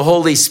mean that the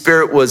Holy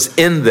Spirit was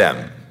in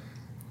them,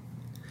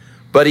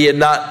 but he had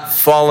not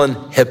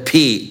fallen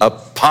hepi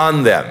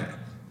upon them.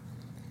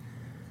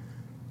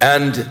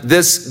 And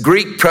this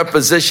Greek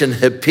preposition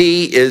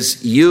hepi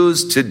is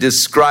used to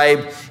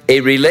describe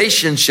a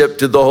relationship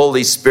to the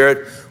Holy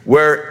Spirit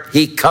where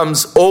he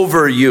comes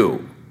over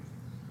you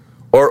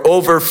or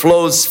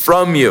overflows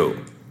from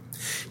you.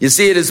 You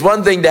see, it is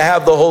one thing to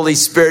have the Holy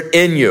Spirit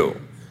in you,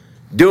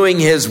 doing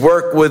his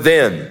work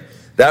within,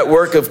 that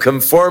work of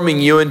conforming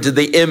you into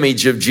the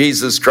image of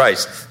Jesus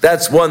Christ.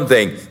 That's one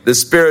thing, the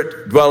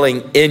Spirit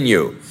dwelling in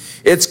you.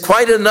 It's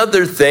quite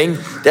another thing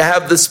to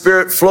have the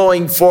Spirit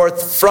flowing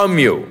forth from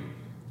you,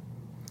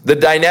 the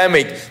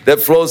dynamic that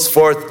flows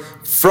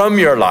forth from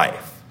your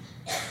life.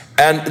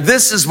 And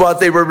this is what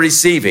they were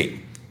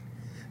receiving,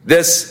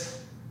 this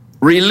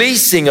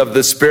releasing of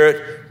the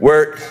Spirit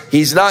where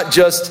he's not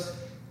just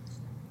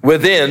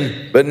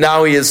within, but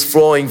now he is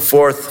flowing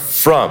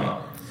forth from.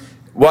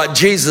 What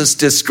Jesus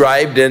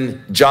described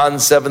in John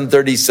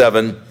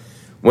 7:37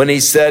 when he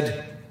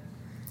said,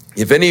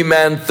 if any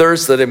man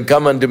thirst, let him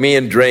come unto me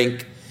and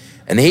drink.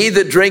 And he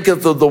that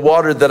drinketh of the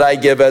water that I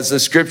give, as the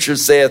scripture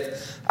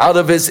saith, out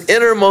of his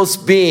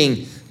innermost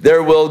being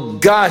there will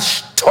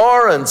gush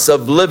torrents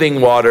of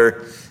living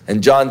water.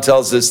 And John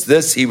tells us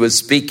this, he was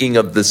speaking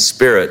of the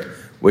Spirit,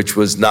 which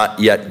was not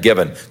yet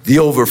given, the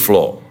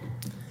overflow.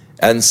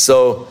 And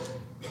so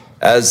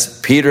as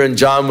Peter and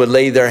John would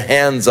lay their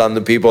hands on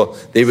the people,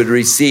 they would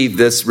receive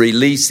this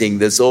releasing,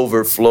 this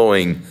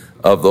overflowing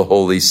of the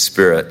Holy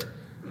Spirit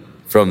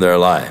from their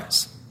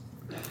lives.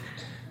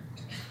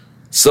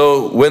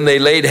 So when they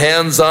laid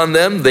hands on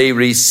them, they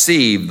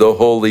received the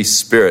Holy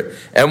Spirit.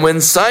 And when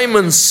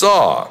Simon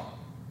saw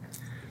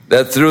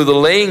that through the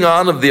laying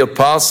on of the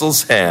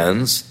apostles'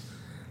 hands,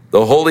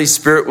 the Holy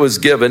Spirit was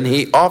given,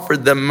 he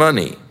offered them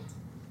money.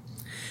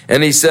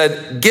 And he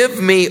said,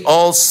 give me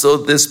also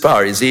this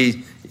power.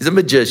 He's a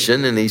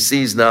magician, and he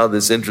sees now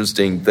this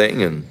interesting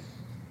thing, and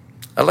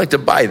I'd like to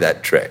buy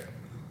that trick.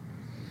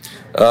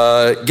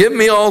 Give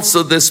me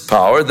also this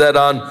power, that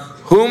on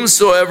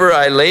whomsoever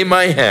I lay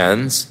my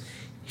hands,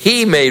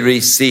 he may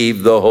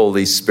receive the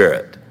Holy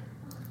Spirit.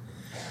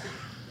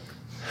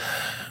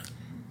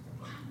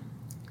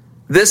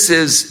 This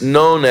is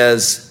known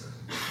as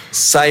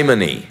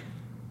simony,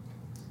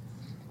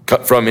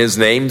 from his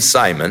name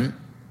Simon.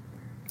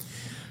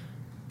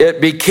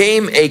 It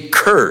became a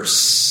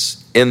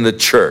curse in the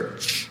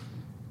church.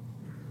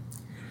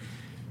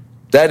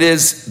 That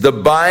is, the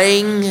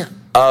buying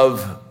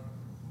of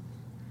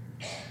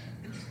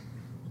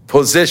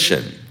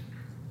position,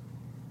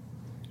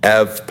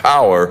 of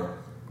power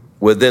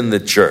within the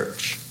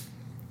church.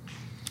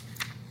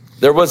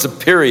 There was a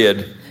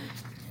period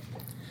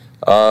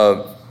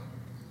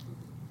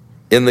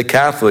in the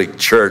Catholic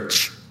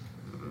Church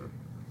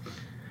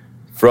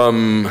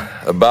from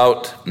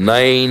about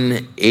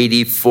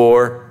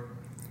 984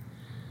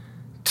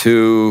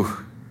 to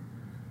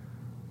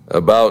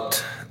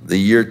about the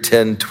year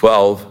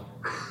 1012,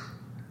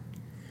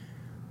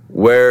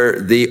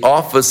 where the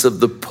office of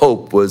the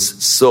Pope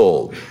was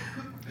sold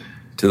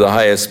to the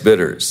highest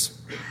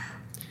bidders.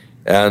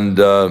 And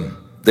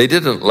they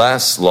didn't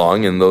last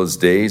long in those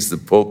days. The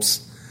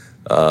Pope's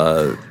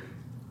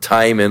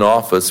time in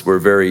office were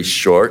very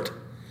short.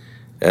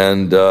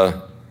 And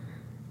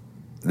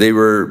they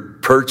were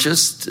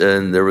purchased,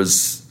 and there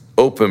was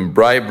open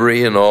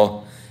bribery and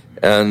all.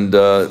 And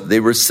they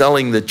were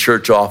selling the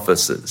church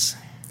offices.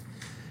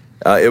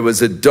 It was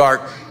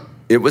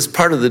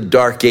part of the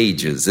Dark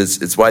Ages.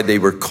 It's why they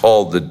were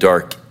called the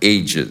Dark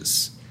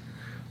Ages.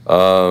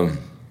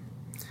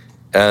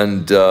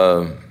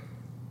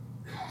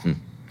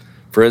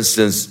 For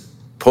instance,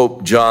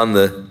 Pope John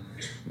the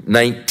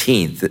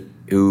 19th,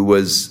 who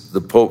was the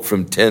Pope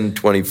from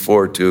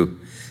 1024 to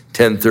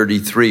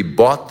 1033,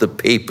 bought the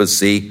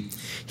papacy.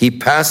 He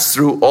passed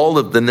through all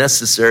of the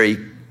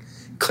necessary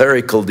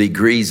clerical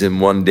degrees in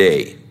one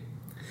day.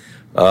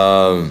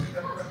 Pope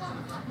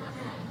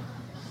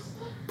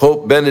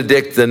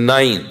Benedict the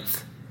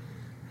IX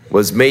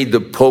was made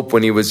the Pope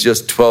when he was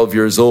just 12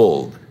 years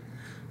old,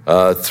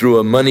 through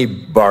a money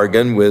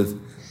bargain with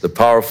the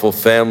powerful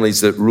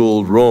families that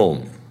ruled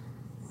Rome.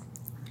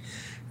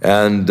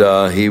 And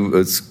he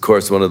was, of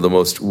course, one of the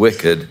most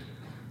wicked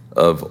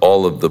of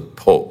all of the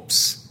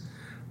popes.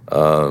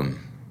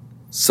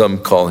 Some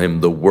call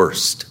him the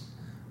worst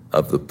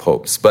of the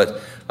popes.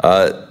 But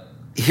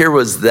here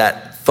was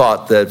that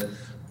thought that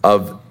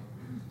of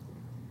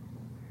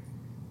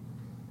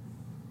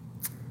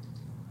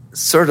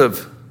sort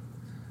of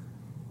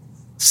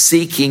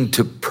seeking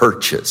to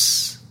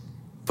purchase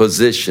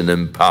position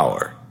and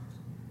power.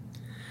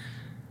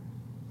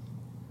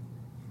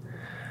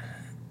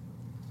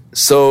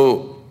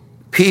 So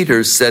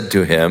Peter said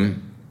to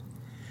him,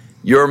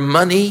 your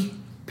money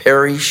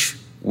perish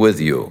with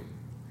you,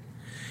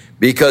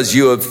 because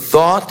you have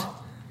thought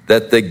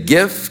that the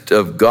gift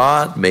of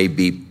God may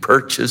be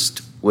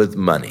purchased with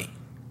money.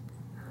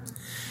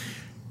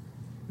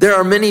 There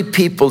are many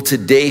people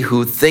today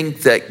who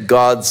think that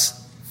God's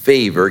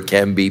favor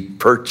can be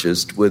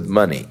purchased with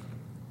money.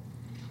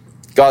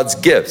 God's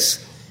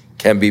gifts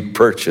can be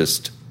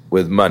purchased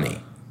with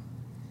money.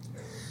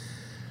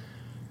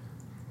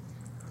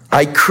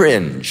 I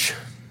cringe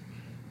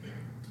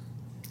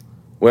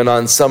when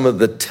on some of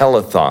the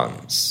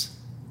telethons,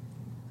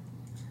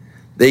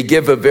 they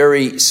give a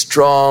very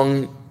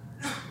strong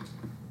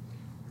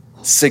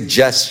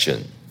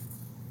suggestion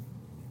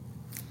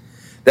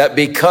that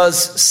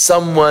because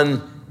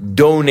someone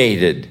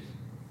donated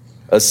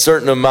a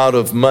certain amount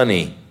of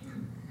money,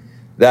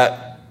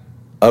 that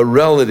a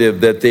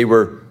relative that they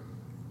were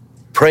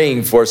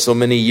praying for so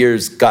many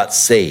years got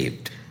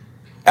saved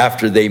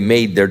after they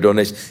made their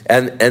donation.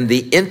 And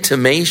the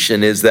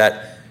intimation is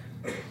that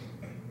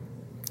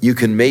you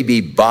can maybe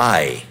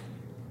buy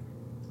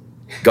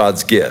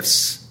God's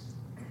gifts.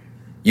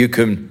 You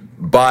can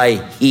buy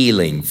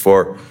healing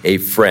for a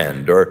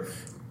friend, or,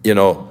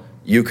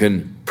 you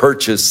can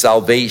purchase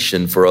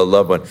salvation for a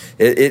loved one.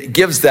 It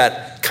gives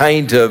that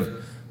kind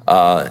of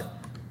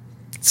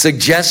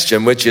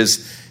suggestion, which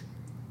is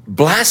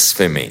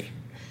blasphemy.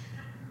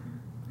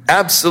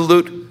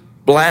 Absolute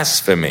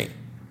blasphemy.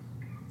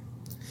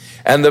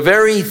 And the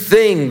very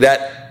thing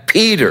that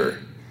Peter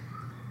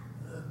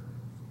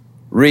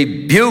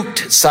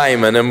rebuked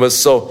Simon and was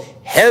so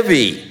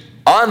heavy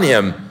on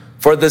him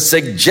for the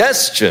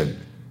suggestion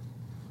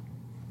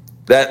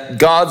that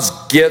God's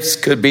gifts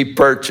could be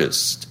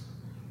purchased.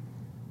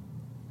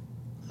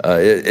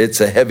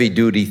 It's a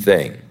heavy-duty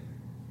thing.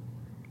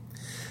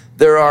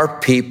 There are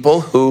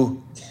people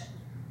who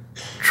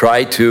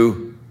try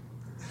to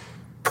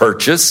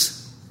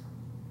purchase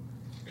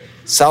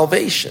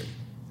salvation.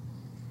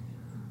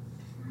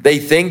 They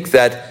think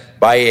that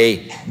by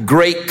a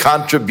great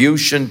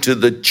contribution to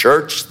the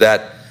church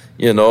that,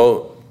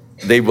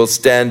 they will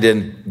stand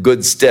in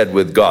good stead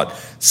with God.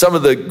 Some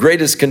of the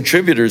greatest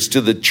contributors to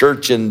the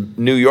church in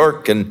New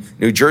York and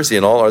New Jersey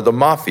and all are the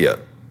mafia.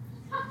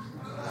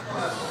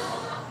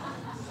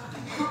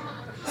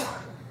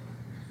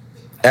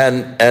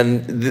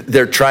 And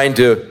they're trying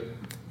to,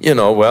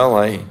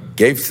 I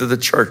gave to the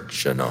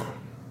church, And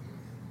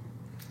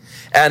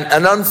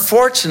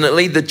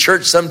unfortunately, the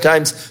church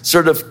sometimes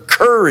sort of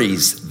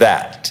curries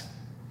that.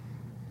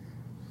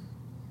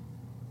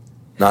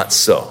 Not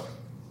so.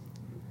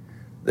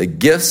 The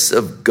gifts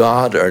of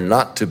God are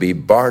not to be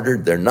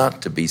bartered. They're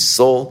not to be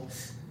sold.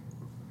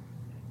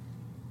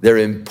 They're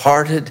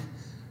imparted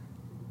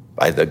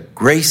by the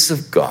grace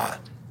of God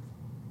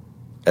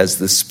as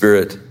the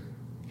Spirit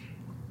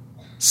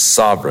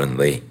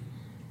sovereignly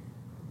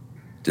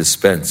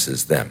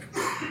dispenses them.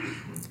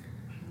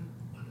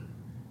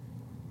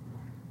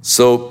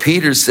 So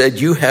Peter said,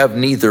 you have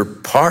neither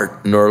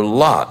part nor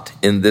lot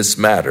in this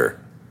matter,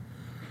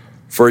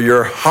 for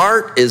your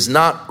heart is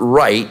not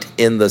right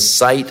in the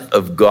sight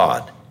of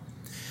God.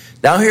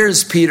 Now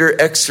here's Peter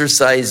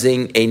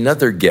exercising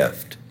another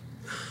gift,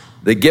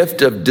 the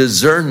gift of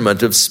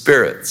discernment of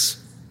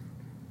spirits.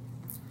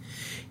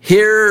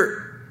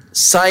 Here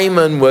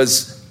Simon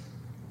was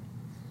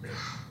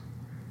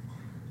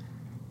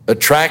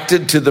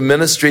attracted to the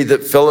ministry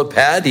that Philip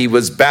had. He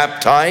was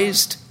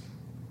baptized,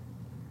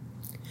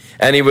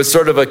 and he was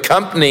sort of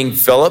accompanying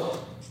Philip.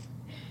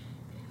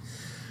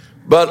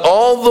 But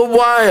all the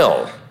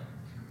while,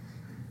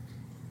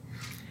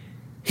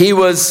 he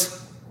was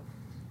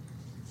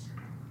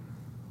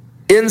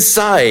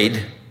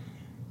inside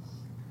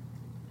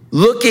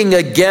looking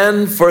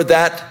again for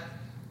that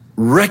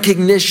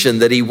recognition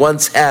that he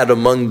once had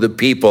among the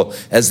people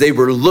as they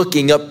were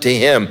looking up to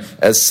him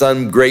as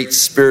some great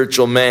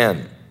spiritual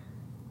man.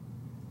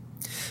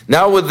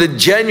 Now, with the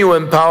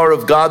genuine power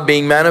of God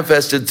being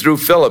manifested through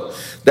Philip,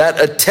 that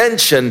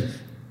attention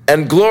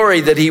and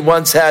glory that he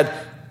once had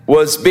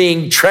was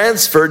being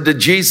transferred to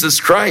Jesus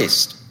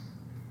Christ.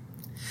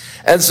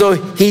 And so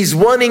he's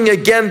wanting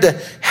again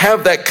to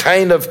have that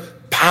kind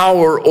of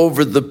power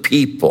over the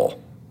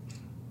people,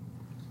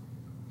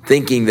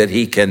 thinking that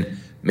he can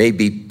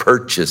maybe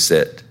purchase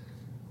it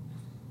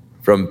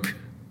from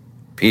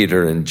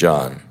Peter and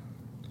John.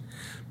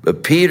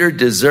 But Peter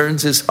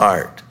discerns his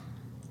heart.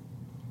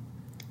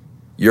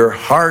 Your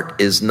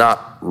heart is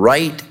not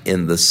right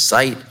in the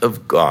sight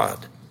of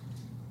God.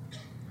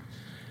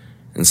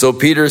 And so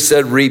Peter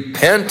said,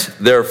 repent,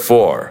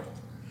 therefore,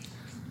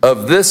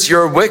 of this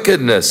your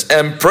wickedness,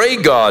 and pray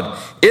God,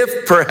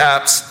 if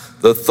perhaps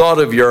the thought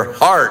of your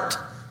heart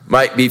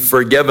might be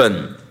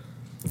forgiven.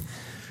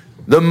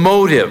 The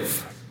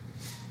motive.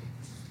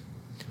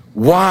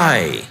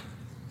 Why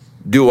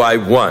do I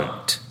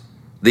want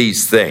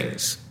these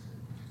things?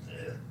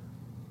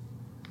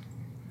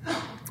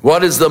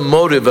 What is the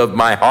motive of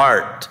my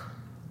heart?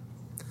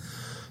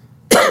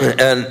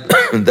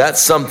 And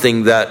that's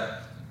something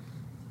that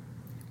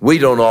we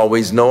don't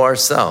always know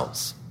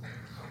ourselves.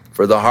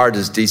 For the heart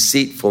is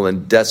deceitful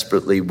and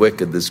desperately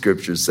wicked, the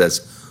scripture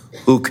says.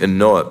 Who can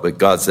know it? But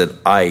God said,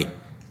 I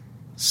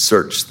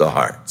search the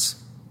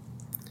hearts.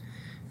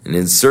 And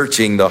in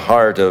searching the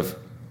heart of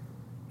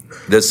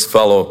this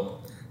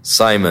fellow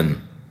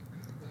Simon,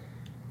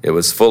 it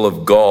was full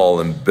of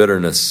gall and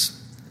bitterness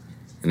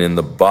and in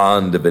the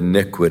bond of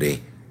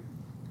iniquity.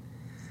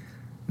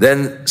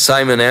 Then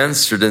Simon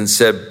answered and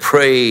said,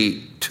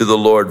 pray to the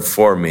Lord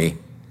for me,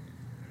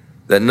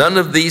 that none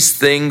of these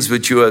things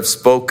which you have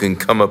spoken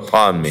come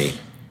upon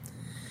me.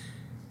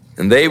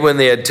 And they, when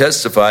they had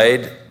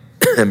testified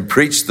and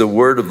preached the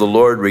word of the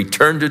Lord,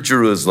 returned to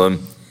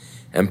Jerusalem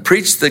and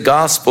preached the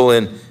gospel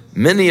in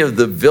many of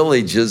the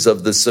villages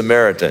of the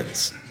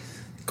Samaritans.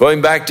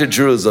 Going back to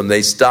Jerusalem,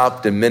 they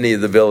stopped in many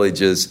of the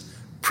villages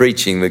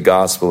preaching the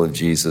gospel of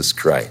Jesus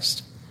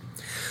Christ.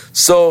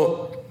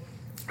 So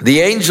the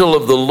angel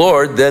of the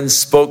Lord then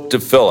spoke to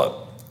Philip.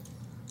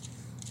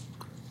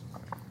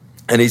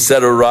 And he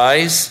said,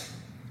 arise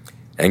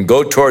and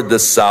go toward the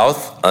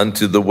south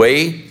unto the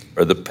way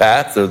or the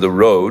path or the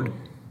road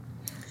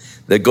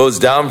that goes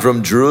down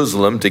from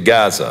Jerusalem to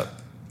Gaza,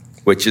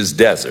 which is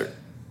desert.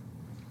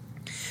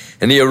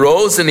 And he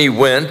arose and he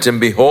went,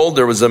 and behold,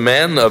 there was a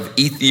man of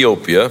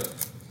Ethiopia.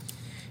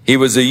 He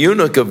was a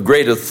eunuch of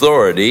great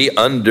authority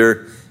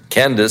under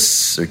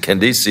Candace,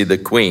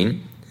 the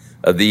queen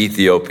of the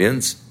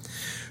Ethiopians,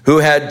 who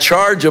had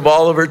charge of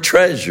all of her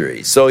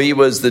treasury. So he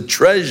was the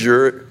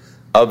treasurer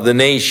of the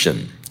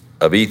nation.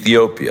 of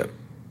Ethiopia.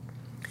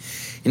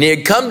 And he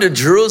had come to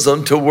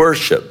Jerusalem to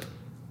worship.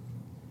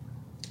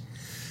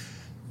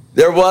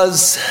 There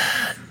was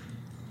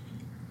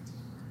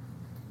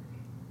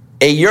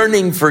a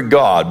yearning for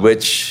God,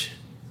 which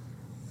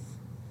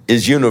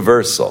is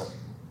universal.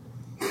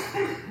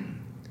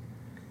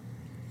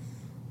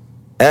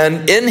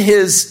 And in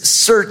his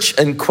search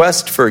and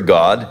quest for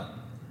God,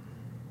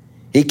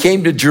 he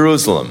came to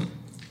Jerusalem.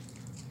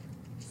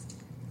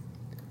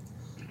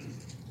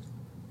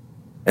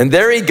 And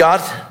there he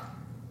got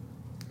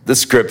the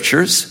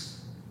scriptures.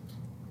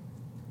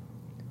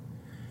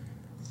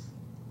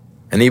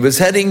 And he was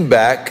heading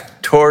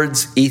back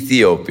towards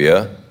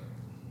Ethiopia,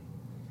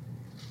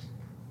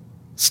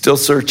 still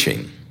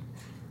searching.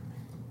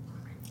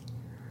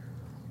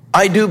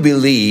 I do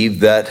believe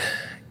that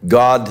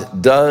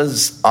God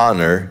does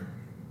honor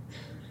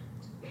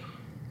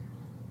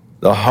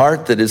the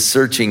heart that is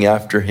searching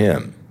after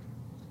him.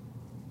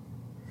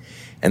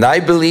 And I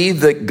believe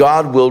that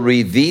God will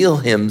reveal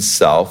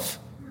himself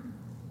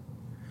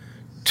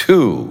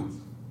to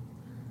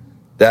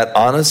that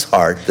honest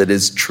heart that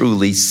is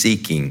truly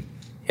seeking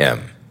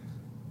him.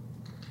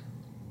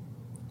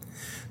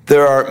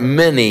 There are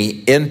many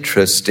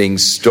interesting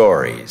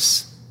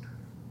stories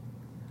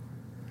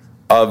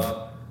of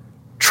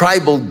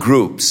tribal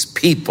groups,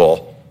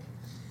 people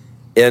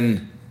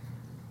in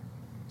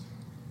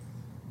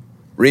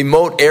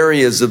remote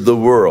areas of the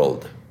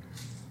world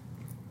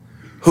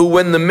who,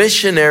 when the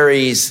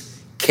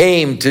missionaries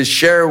came to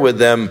share with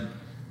them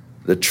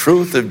the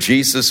truth of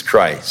Jesus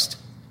Christ,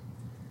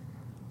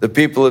 the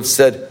people have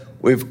said,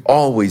 we've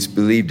always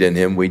believed in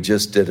him, we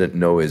just didn't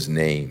know his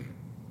name.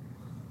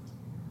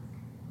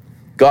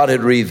 God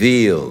had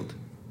revealed.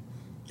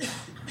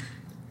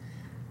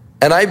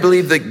 And I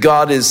believe that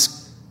God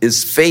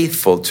is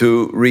faithful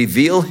to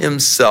reveal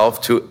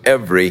himself to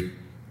every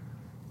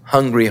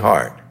hungry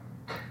heart.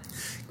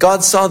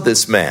 God saw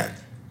this man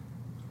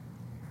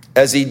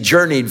as he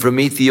journeyed from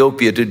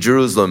Ethiopia to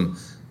Jerusalem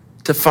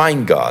to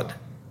find God.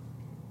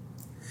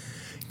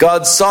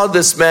 God saw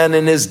this man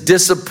in his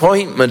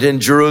disappointment in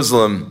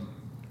Jerusalem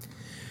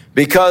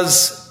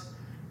because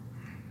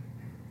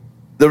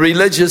the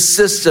religious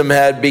system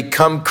had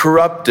become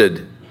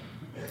corrupted.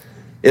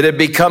 It had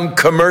become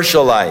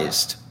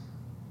commercialized.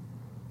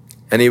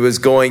 And he was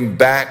going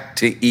back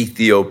to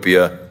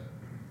Ethiopia,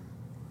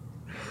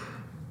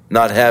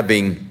 not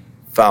having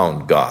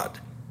found God.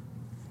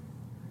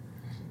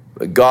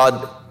 But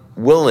God,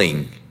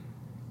 willing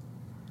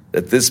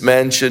that this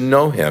man should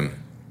know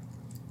him,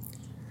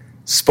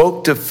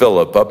 spoke to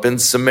Philip up in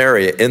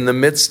Samaria in the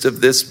midst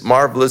of this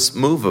marvelous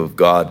move of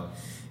God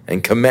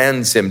and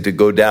commands him to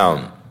go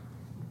down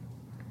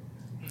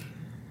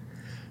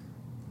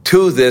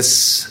to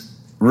this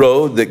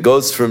road that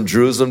goes from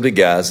Jerusalem to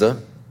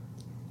Gaza.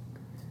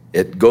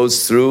 It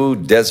goes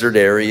through desert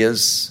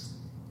areas.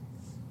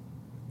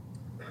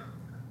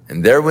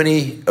 And there when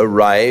he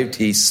arrived,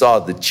 he saw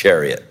the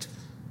chariot.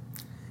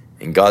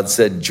 And God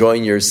said,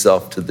 join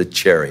yourself to the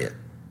chariot.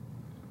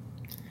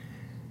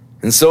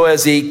 And so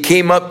as he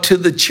came up to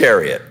the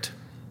chariot,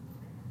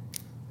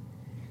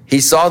 he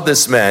saw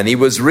this man. He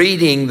was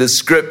reading the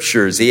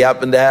scriptures. He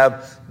happened to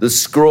have the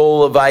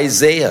scroll of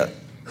Isaiah.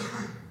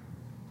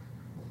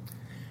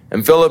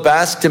 And Philip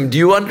asked him, do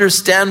you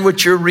understand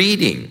what you're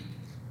reading?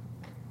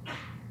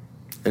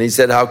 And he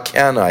said, how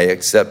can I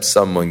except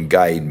someone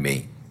guide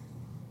me?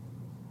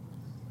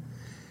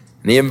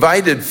 And he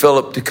invited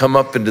Philip to come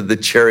up into the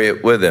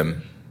chariot with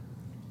him.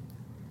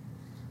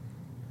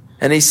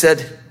 And he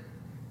said,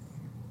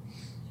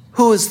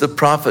 who is the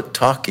prophet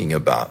talking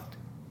about?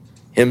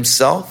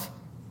 Himself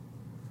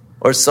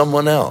or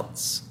someone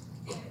else?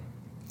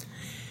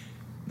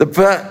 The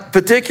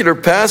particular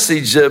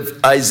passage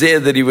of Isaiah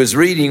that he was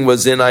reading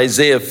was in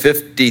Isaiah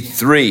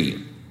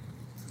 53.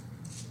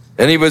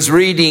 And he was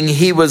reading,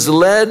 he was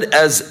led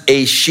as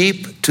a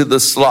sheep to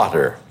the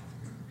slaughter,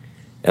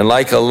 and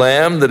like a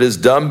lamb that is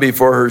dumb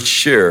before her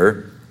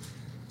shearer,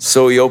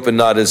 so he opened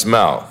not his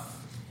mouth.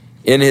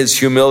 In his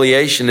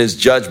humiliation his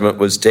judgment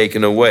was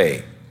taken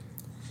away.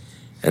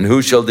 And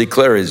who shall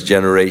declare his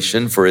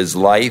generation? For his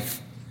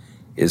life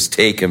is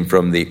taken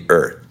from the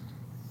earth.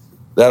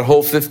 That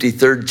whole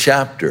 53rd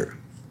chapter,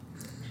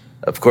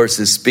 of course,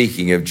 is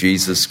speaking of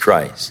Jesus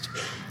Christ.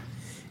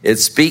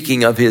 It's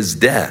speaking of his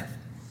death.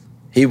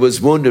 He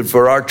was wounded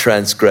for our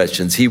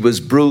transgressions. He was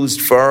bruised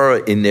for our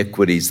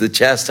iniquities. The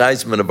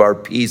chastisement of our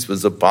peace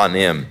was upon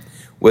him.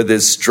 With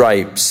his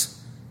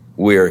stripes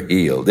we're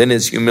healed. In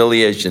his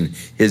humiliation,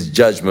 his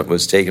judgment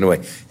was taken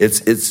away.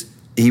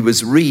 He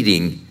was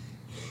reading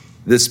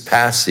this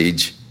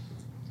passage,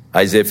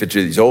 Isaiah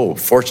 53. Oh,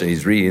 fortunately,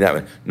 he's reading that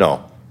one.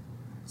 No.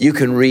 You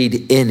can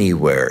read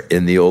anywhere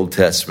in the Old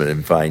Testament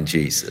and find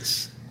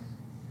Jesus.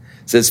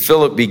 It says,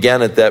 Philip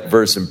began at that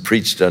verse and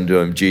preached unto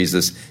him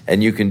Jesus,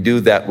 and you can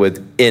do that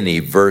with any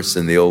verse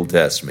in the Old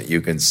Testament.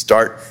 You can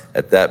start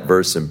at that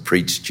verse and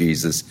preach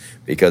Jesus,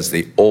 because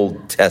the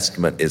Old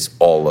Testament is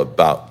all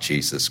about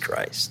Jesus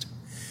Christ.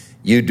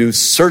 You do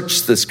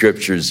search the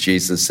scriptures,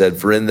 Jesus said,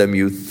 for in them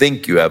you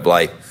think you have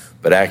life,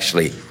 but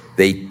actually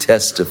They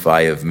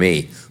testify of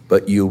me.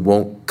 But you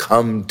won't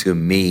come to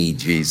me,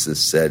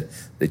 Jesus said,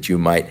 that you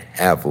might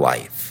have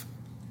life.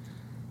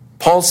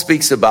 Paul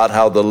speaks about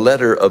how the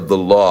letter of the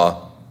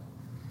law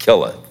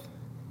killeth,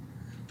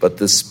 but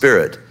the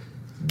Spirit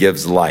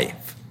gives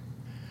life.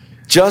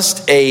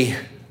 Just a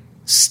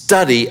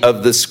study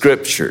of the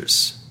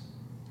Scriptures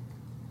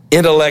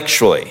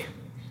intellectually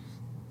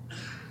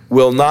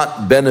will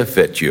not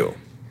benefit you.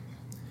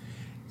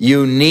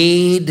 You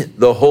need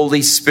the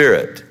Holy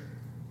Spirit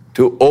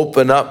to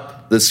open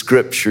up the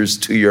Scriptures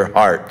to your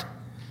heart,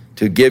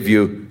 to give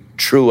you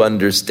true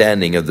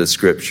understanding of the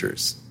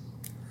Scriptures.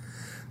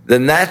 The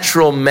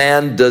natural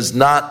man does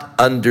not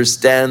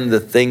understand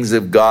the things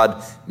of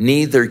God,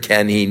 neither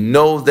can he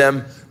know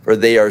them, for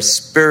they are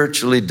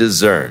spiritually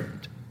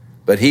discerned.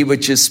 But he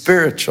which is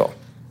spiritual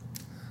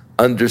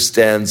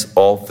understands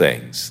all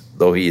things,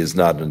 though he is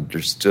not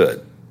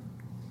understood.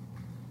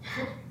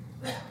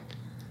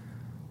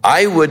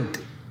 I would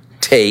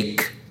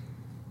take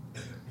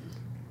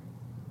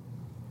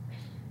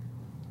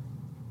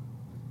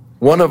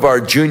one of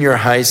our junior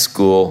high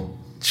school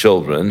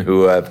children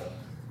who have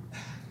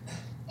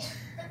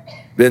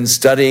been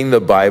studying the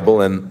Bible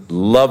and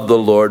love the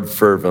Lord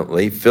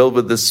fervently, filled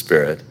with the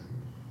Spirit,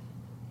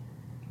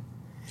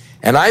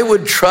 and I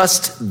would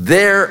trust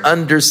their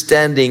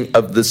understanding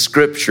of the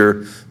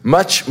Scripture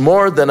much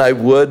more than I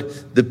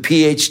would the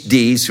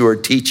PhDs who are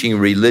teaching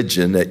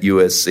religion at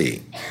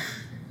USC.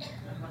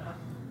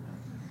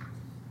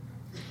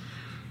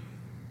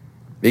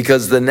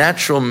 Because the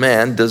natural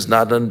man does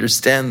not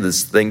understand the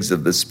things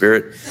of the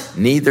Spirit,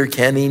 neither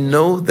can he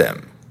know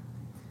them.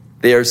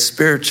 They are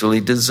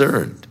spiritually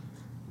discerned.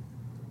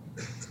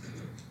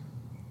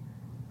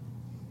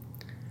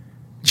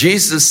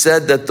 Jesus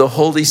said that the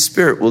Holy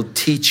Spirit will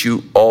teach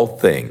you all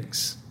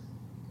things.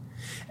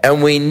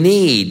 And we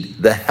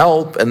need the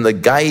help and the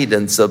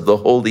guidance of the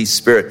Holy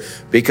Spirit,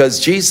 because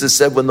Jesus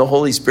said when the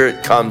Holy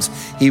Spirit comes,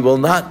 he will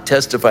not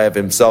testify of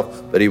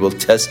himself, but he will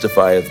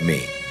testify of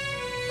me.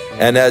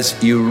 And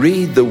as you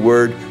read the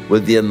Word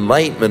with the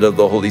enlightenment of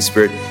the Holy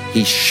Spirit,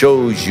 he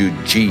shows you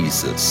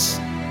Jesus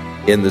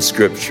in the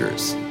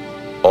Scriptures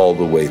all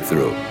the way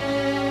through.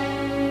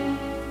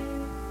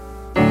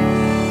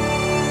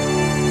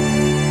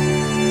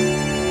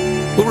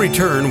 We'll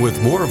return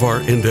with more of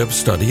our in-depth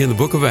study in the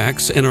book of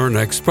Acts in our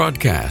next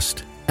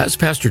broadcast, as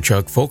Pastor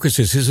Chuck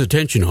focuses his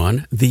attention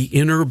on the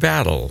inner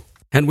battle.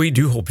 And we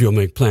do hope you'll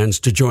make plans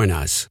to join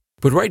us.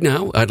 But right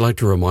now, I'd like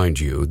to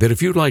remind you that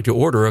if you'd like to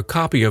order a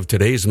copy of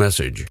today's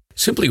message,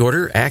 simply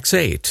order Acts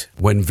 8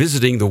 when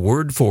visiting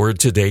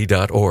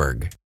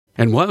thewordfortoday.org.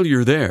 And while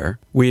you're there,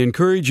 we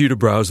encourage you to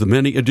browse the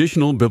many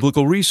additional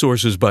biblical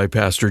resources by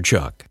Pastor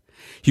Chuck.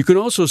 You can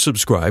also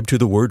subscribe to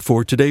the Word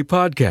for Today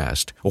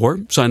podcast or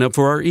sign up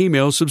for our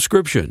email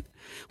subscription.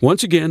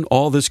 Once again,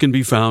 all this can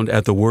be found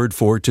at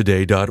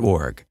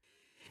thewordfortoday.org.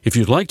 If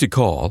you'd like to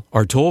call,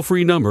 our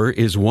toll-free number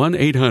is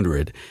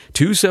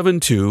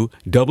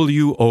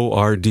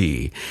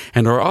 1-800-272-WORD,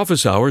 and our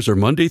office hours are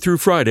Monday through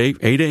Friday,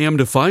 8 a.m.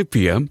 to 5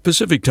 p.m.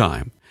 Pacific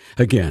Time.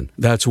 Again,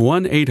 that's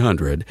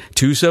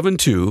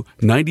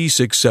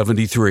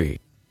 1-800-272-9673.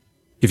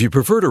 If you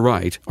prefer to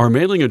write, our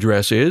mailing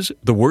address is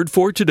The Word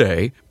for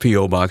Today,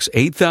 P.O. Box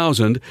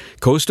 8000,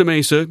 Costa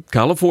Mesa,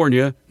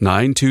 California,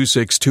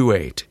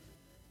 92628.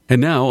 And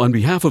now, on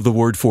behalf of The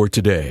Word for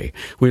Today,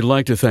 we'd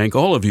like to thank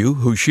all of you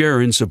who share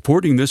in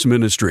supporting this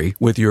ministry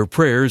with your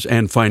prayers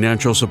and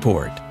financial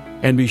support.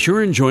 And be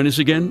sure and join us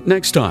again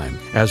next time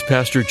as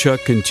Pastor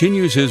Chuck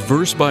continues his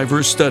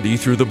verse-by-verse study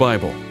through the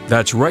Bible.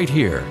 That's right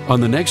here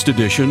on the next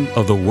edition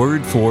of The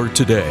Word for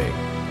Today.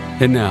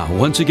 And now,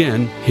 once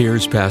again,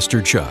 here's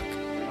Pastor Chuck.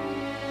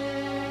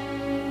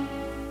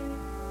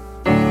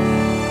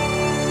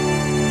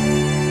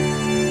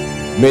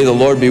 May the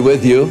Lord be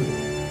with you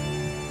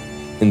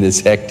in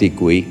this hectic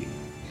week.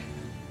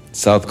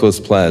 South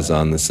Coast Plaza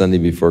on the Sunday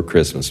before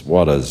Christmas.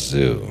 What a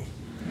zoo.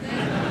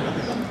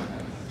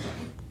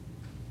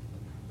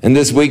 And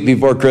this week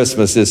before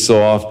Christmas is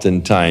so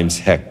oftentimes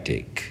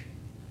hectic.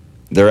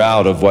 They're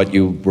out of what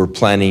you were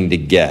planning to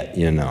get,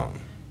 you know.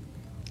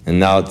 And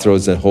now it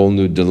throws a whole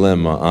new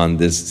dilemma on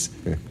this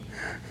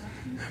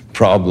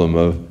problem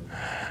of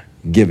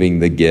giving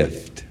the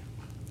gift.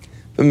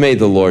 But may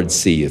the Lord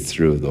see you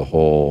through the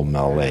whole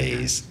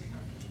malaise.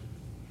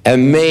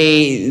 And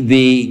may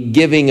the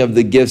giving of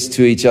the gifts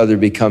to each other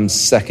become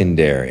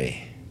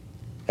secondary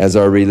as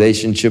our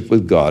relationship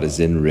with God is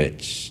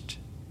enriched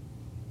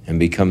and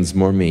becomes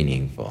more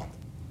meaningful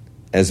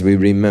as we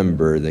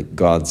remember that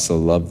God so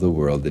loved the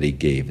world that he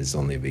gave his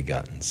only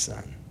begotten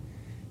Son.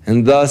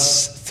 And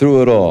thus,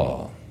 through it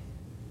all,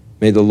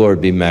 may the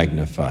Lord be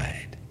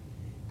magnified,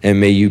 and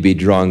may you be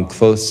drawn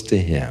close to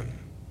him.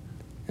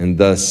 And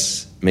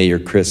thus, may your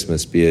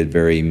Christmas be a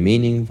very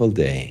meaningful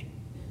day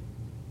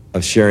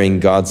of sharing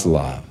God's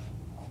love,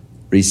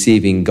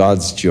 receiving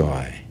God's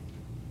joy,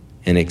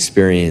 and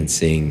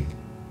experiencing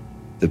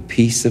the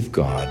peace of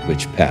God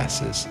which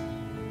passes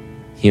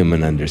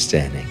human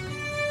understanding.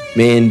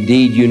 May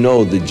indeed you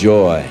know the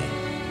joy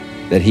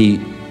that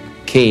he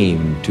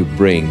came to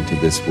bring to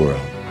this world.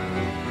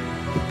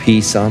 the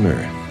peace on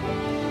earth,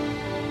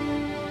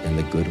 and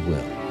the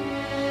goodwill.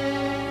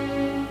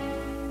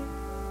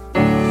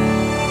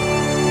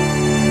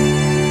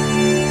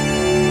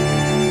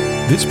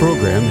 This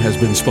program has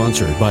been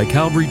sponsored by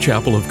Calvary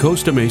Chapel of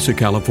Costa Mesa,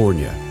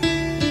 California.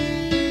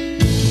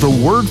 The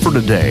Word for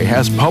Today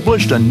has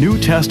published a New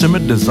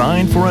Testament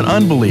designed for an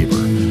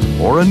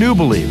unbeliever or a new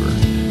believer,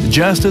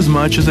 just as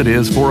much as it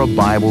is for a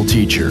Bible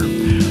teacher.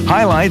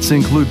 Highlights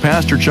include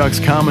Pastor Chuck's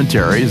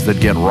commentaries that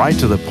get right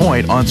to the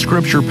point on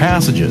Scripture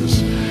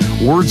passages,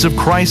 Words of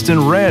Christ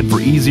in red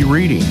for easy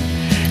reading,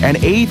 an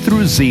A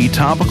through Z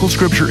topical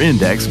Scripture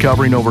index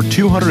covering over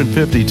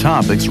 250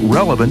 topics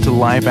relevant to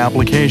life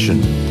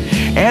application,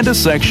 and a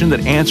section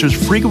that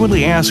answers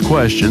frequently asked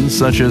questions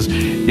such as,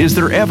 is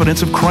there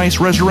evidence of Christ's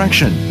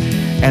resurrection?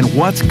 And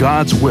what's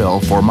God's will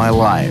for my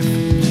life?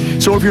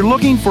 So if you're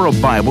looking for a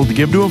Bible to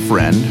give to a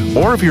friend,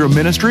 or if you're a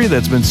ministry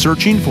that's been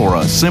searching for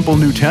a simple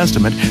New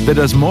Testament that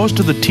does most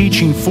of the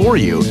teaching for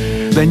you,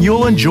 then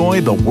you'll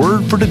enjoy the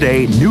Word for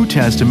Today New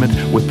Testament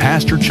with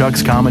Pastor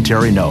Chuck's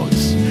commentary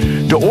notes.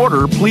 To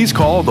order, please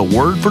call the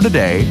Word for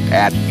Today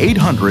at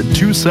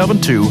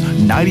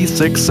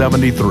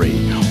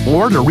 800-272-9673.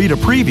 Or to read a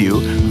preview,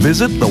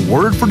 visit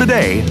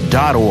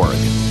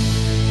thewordfortoday.org.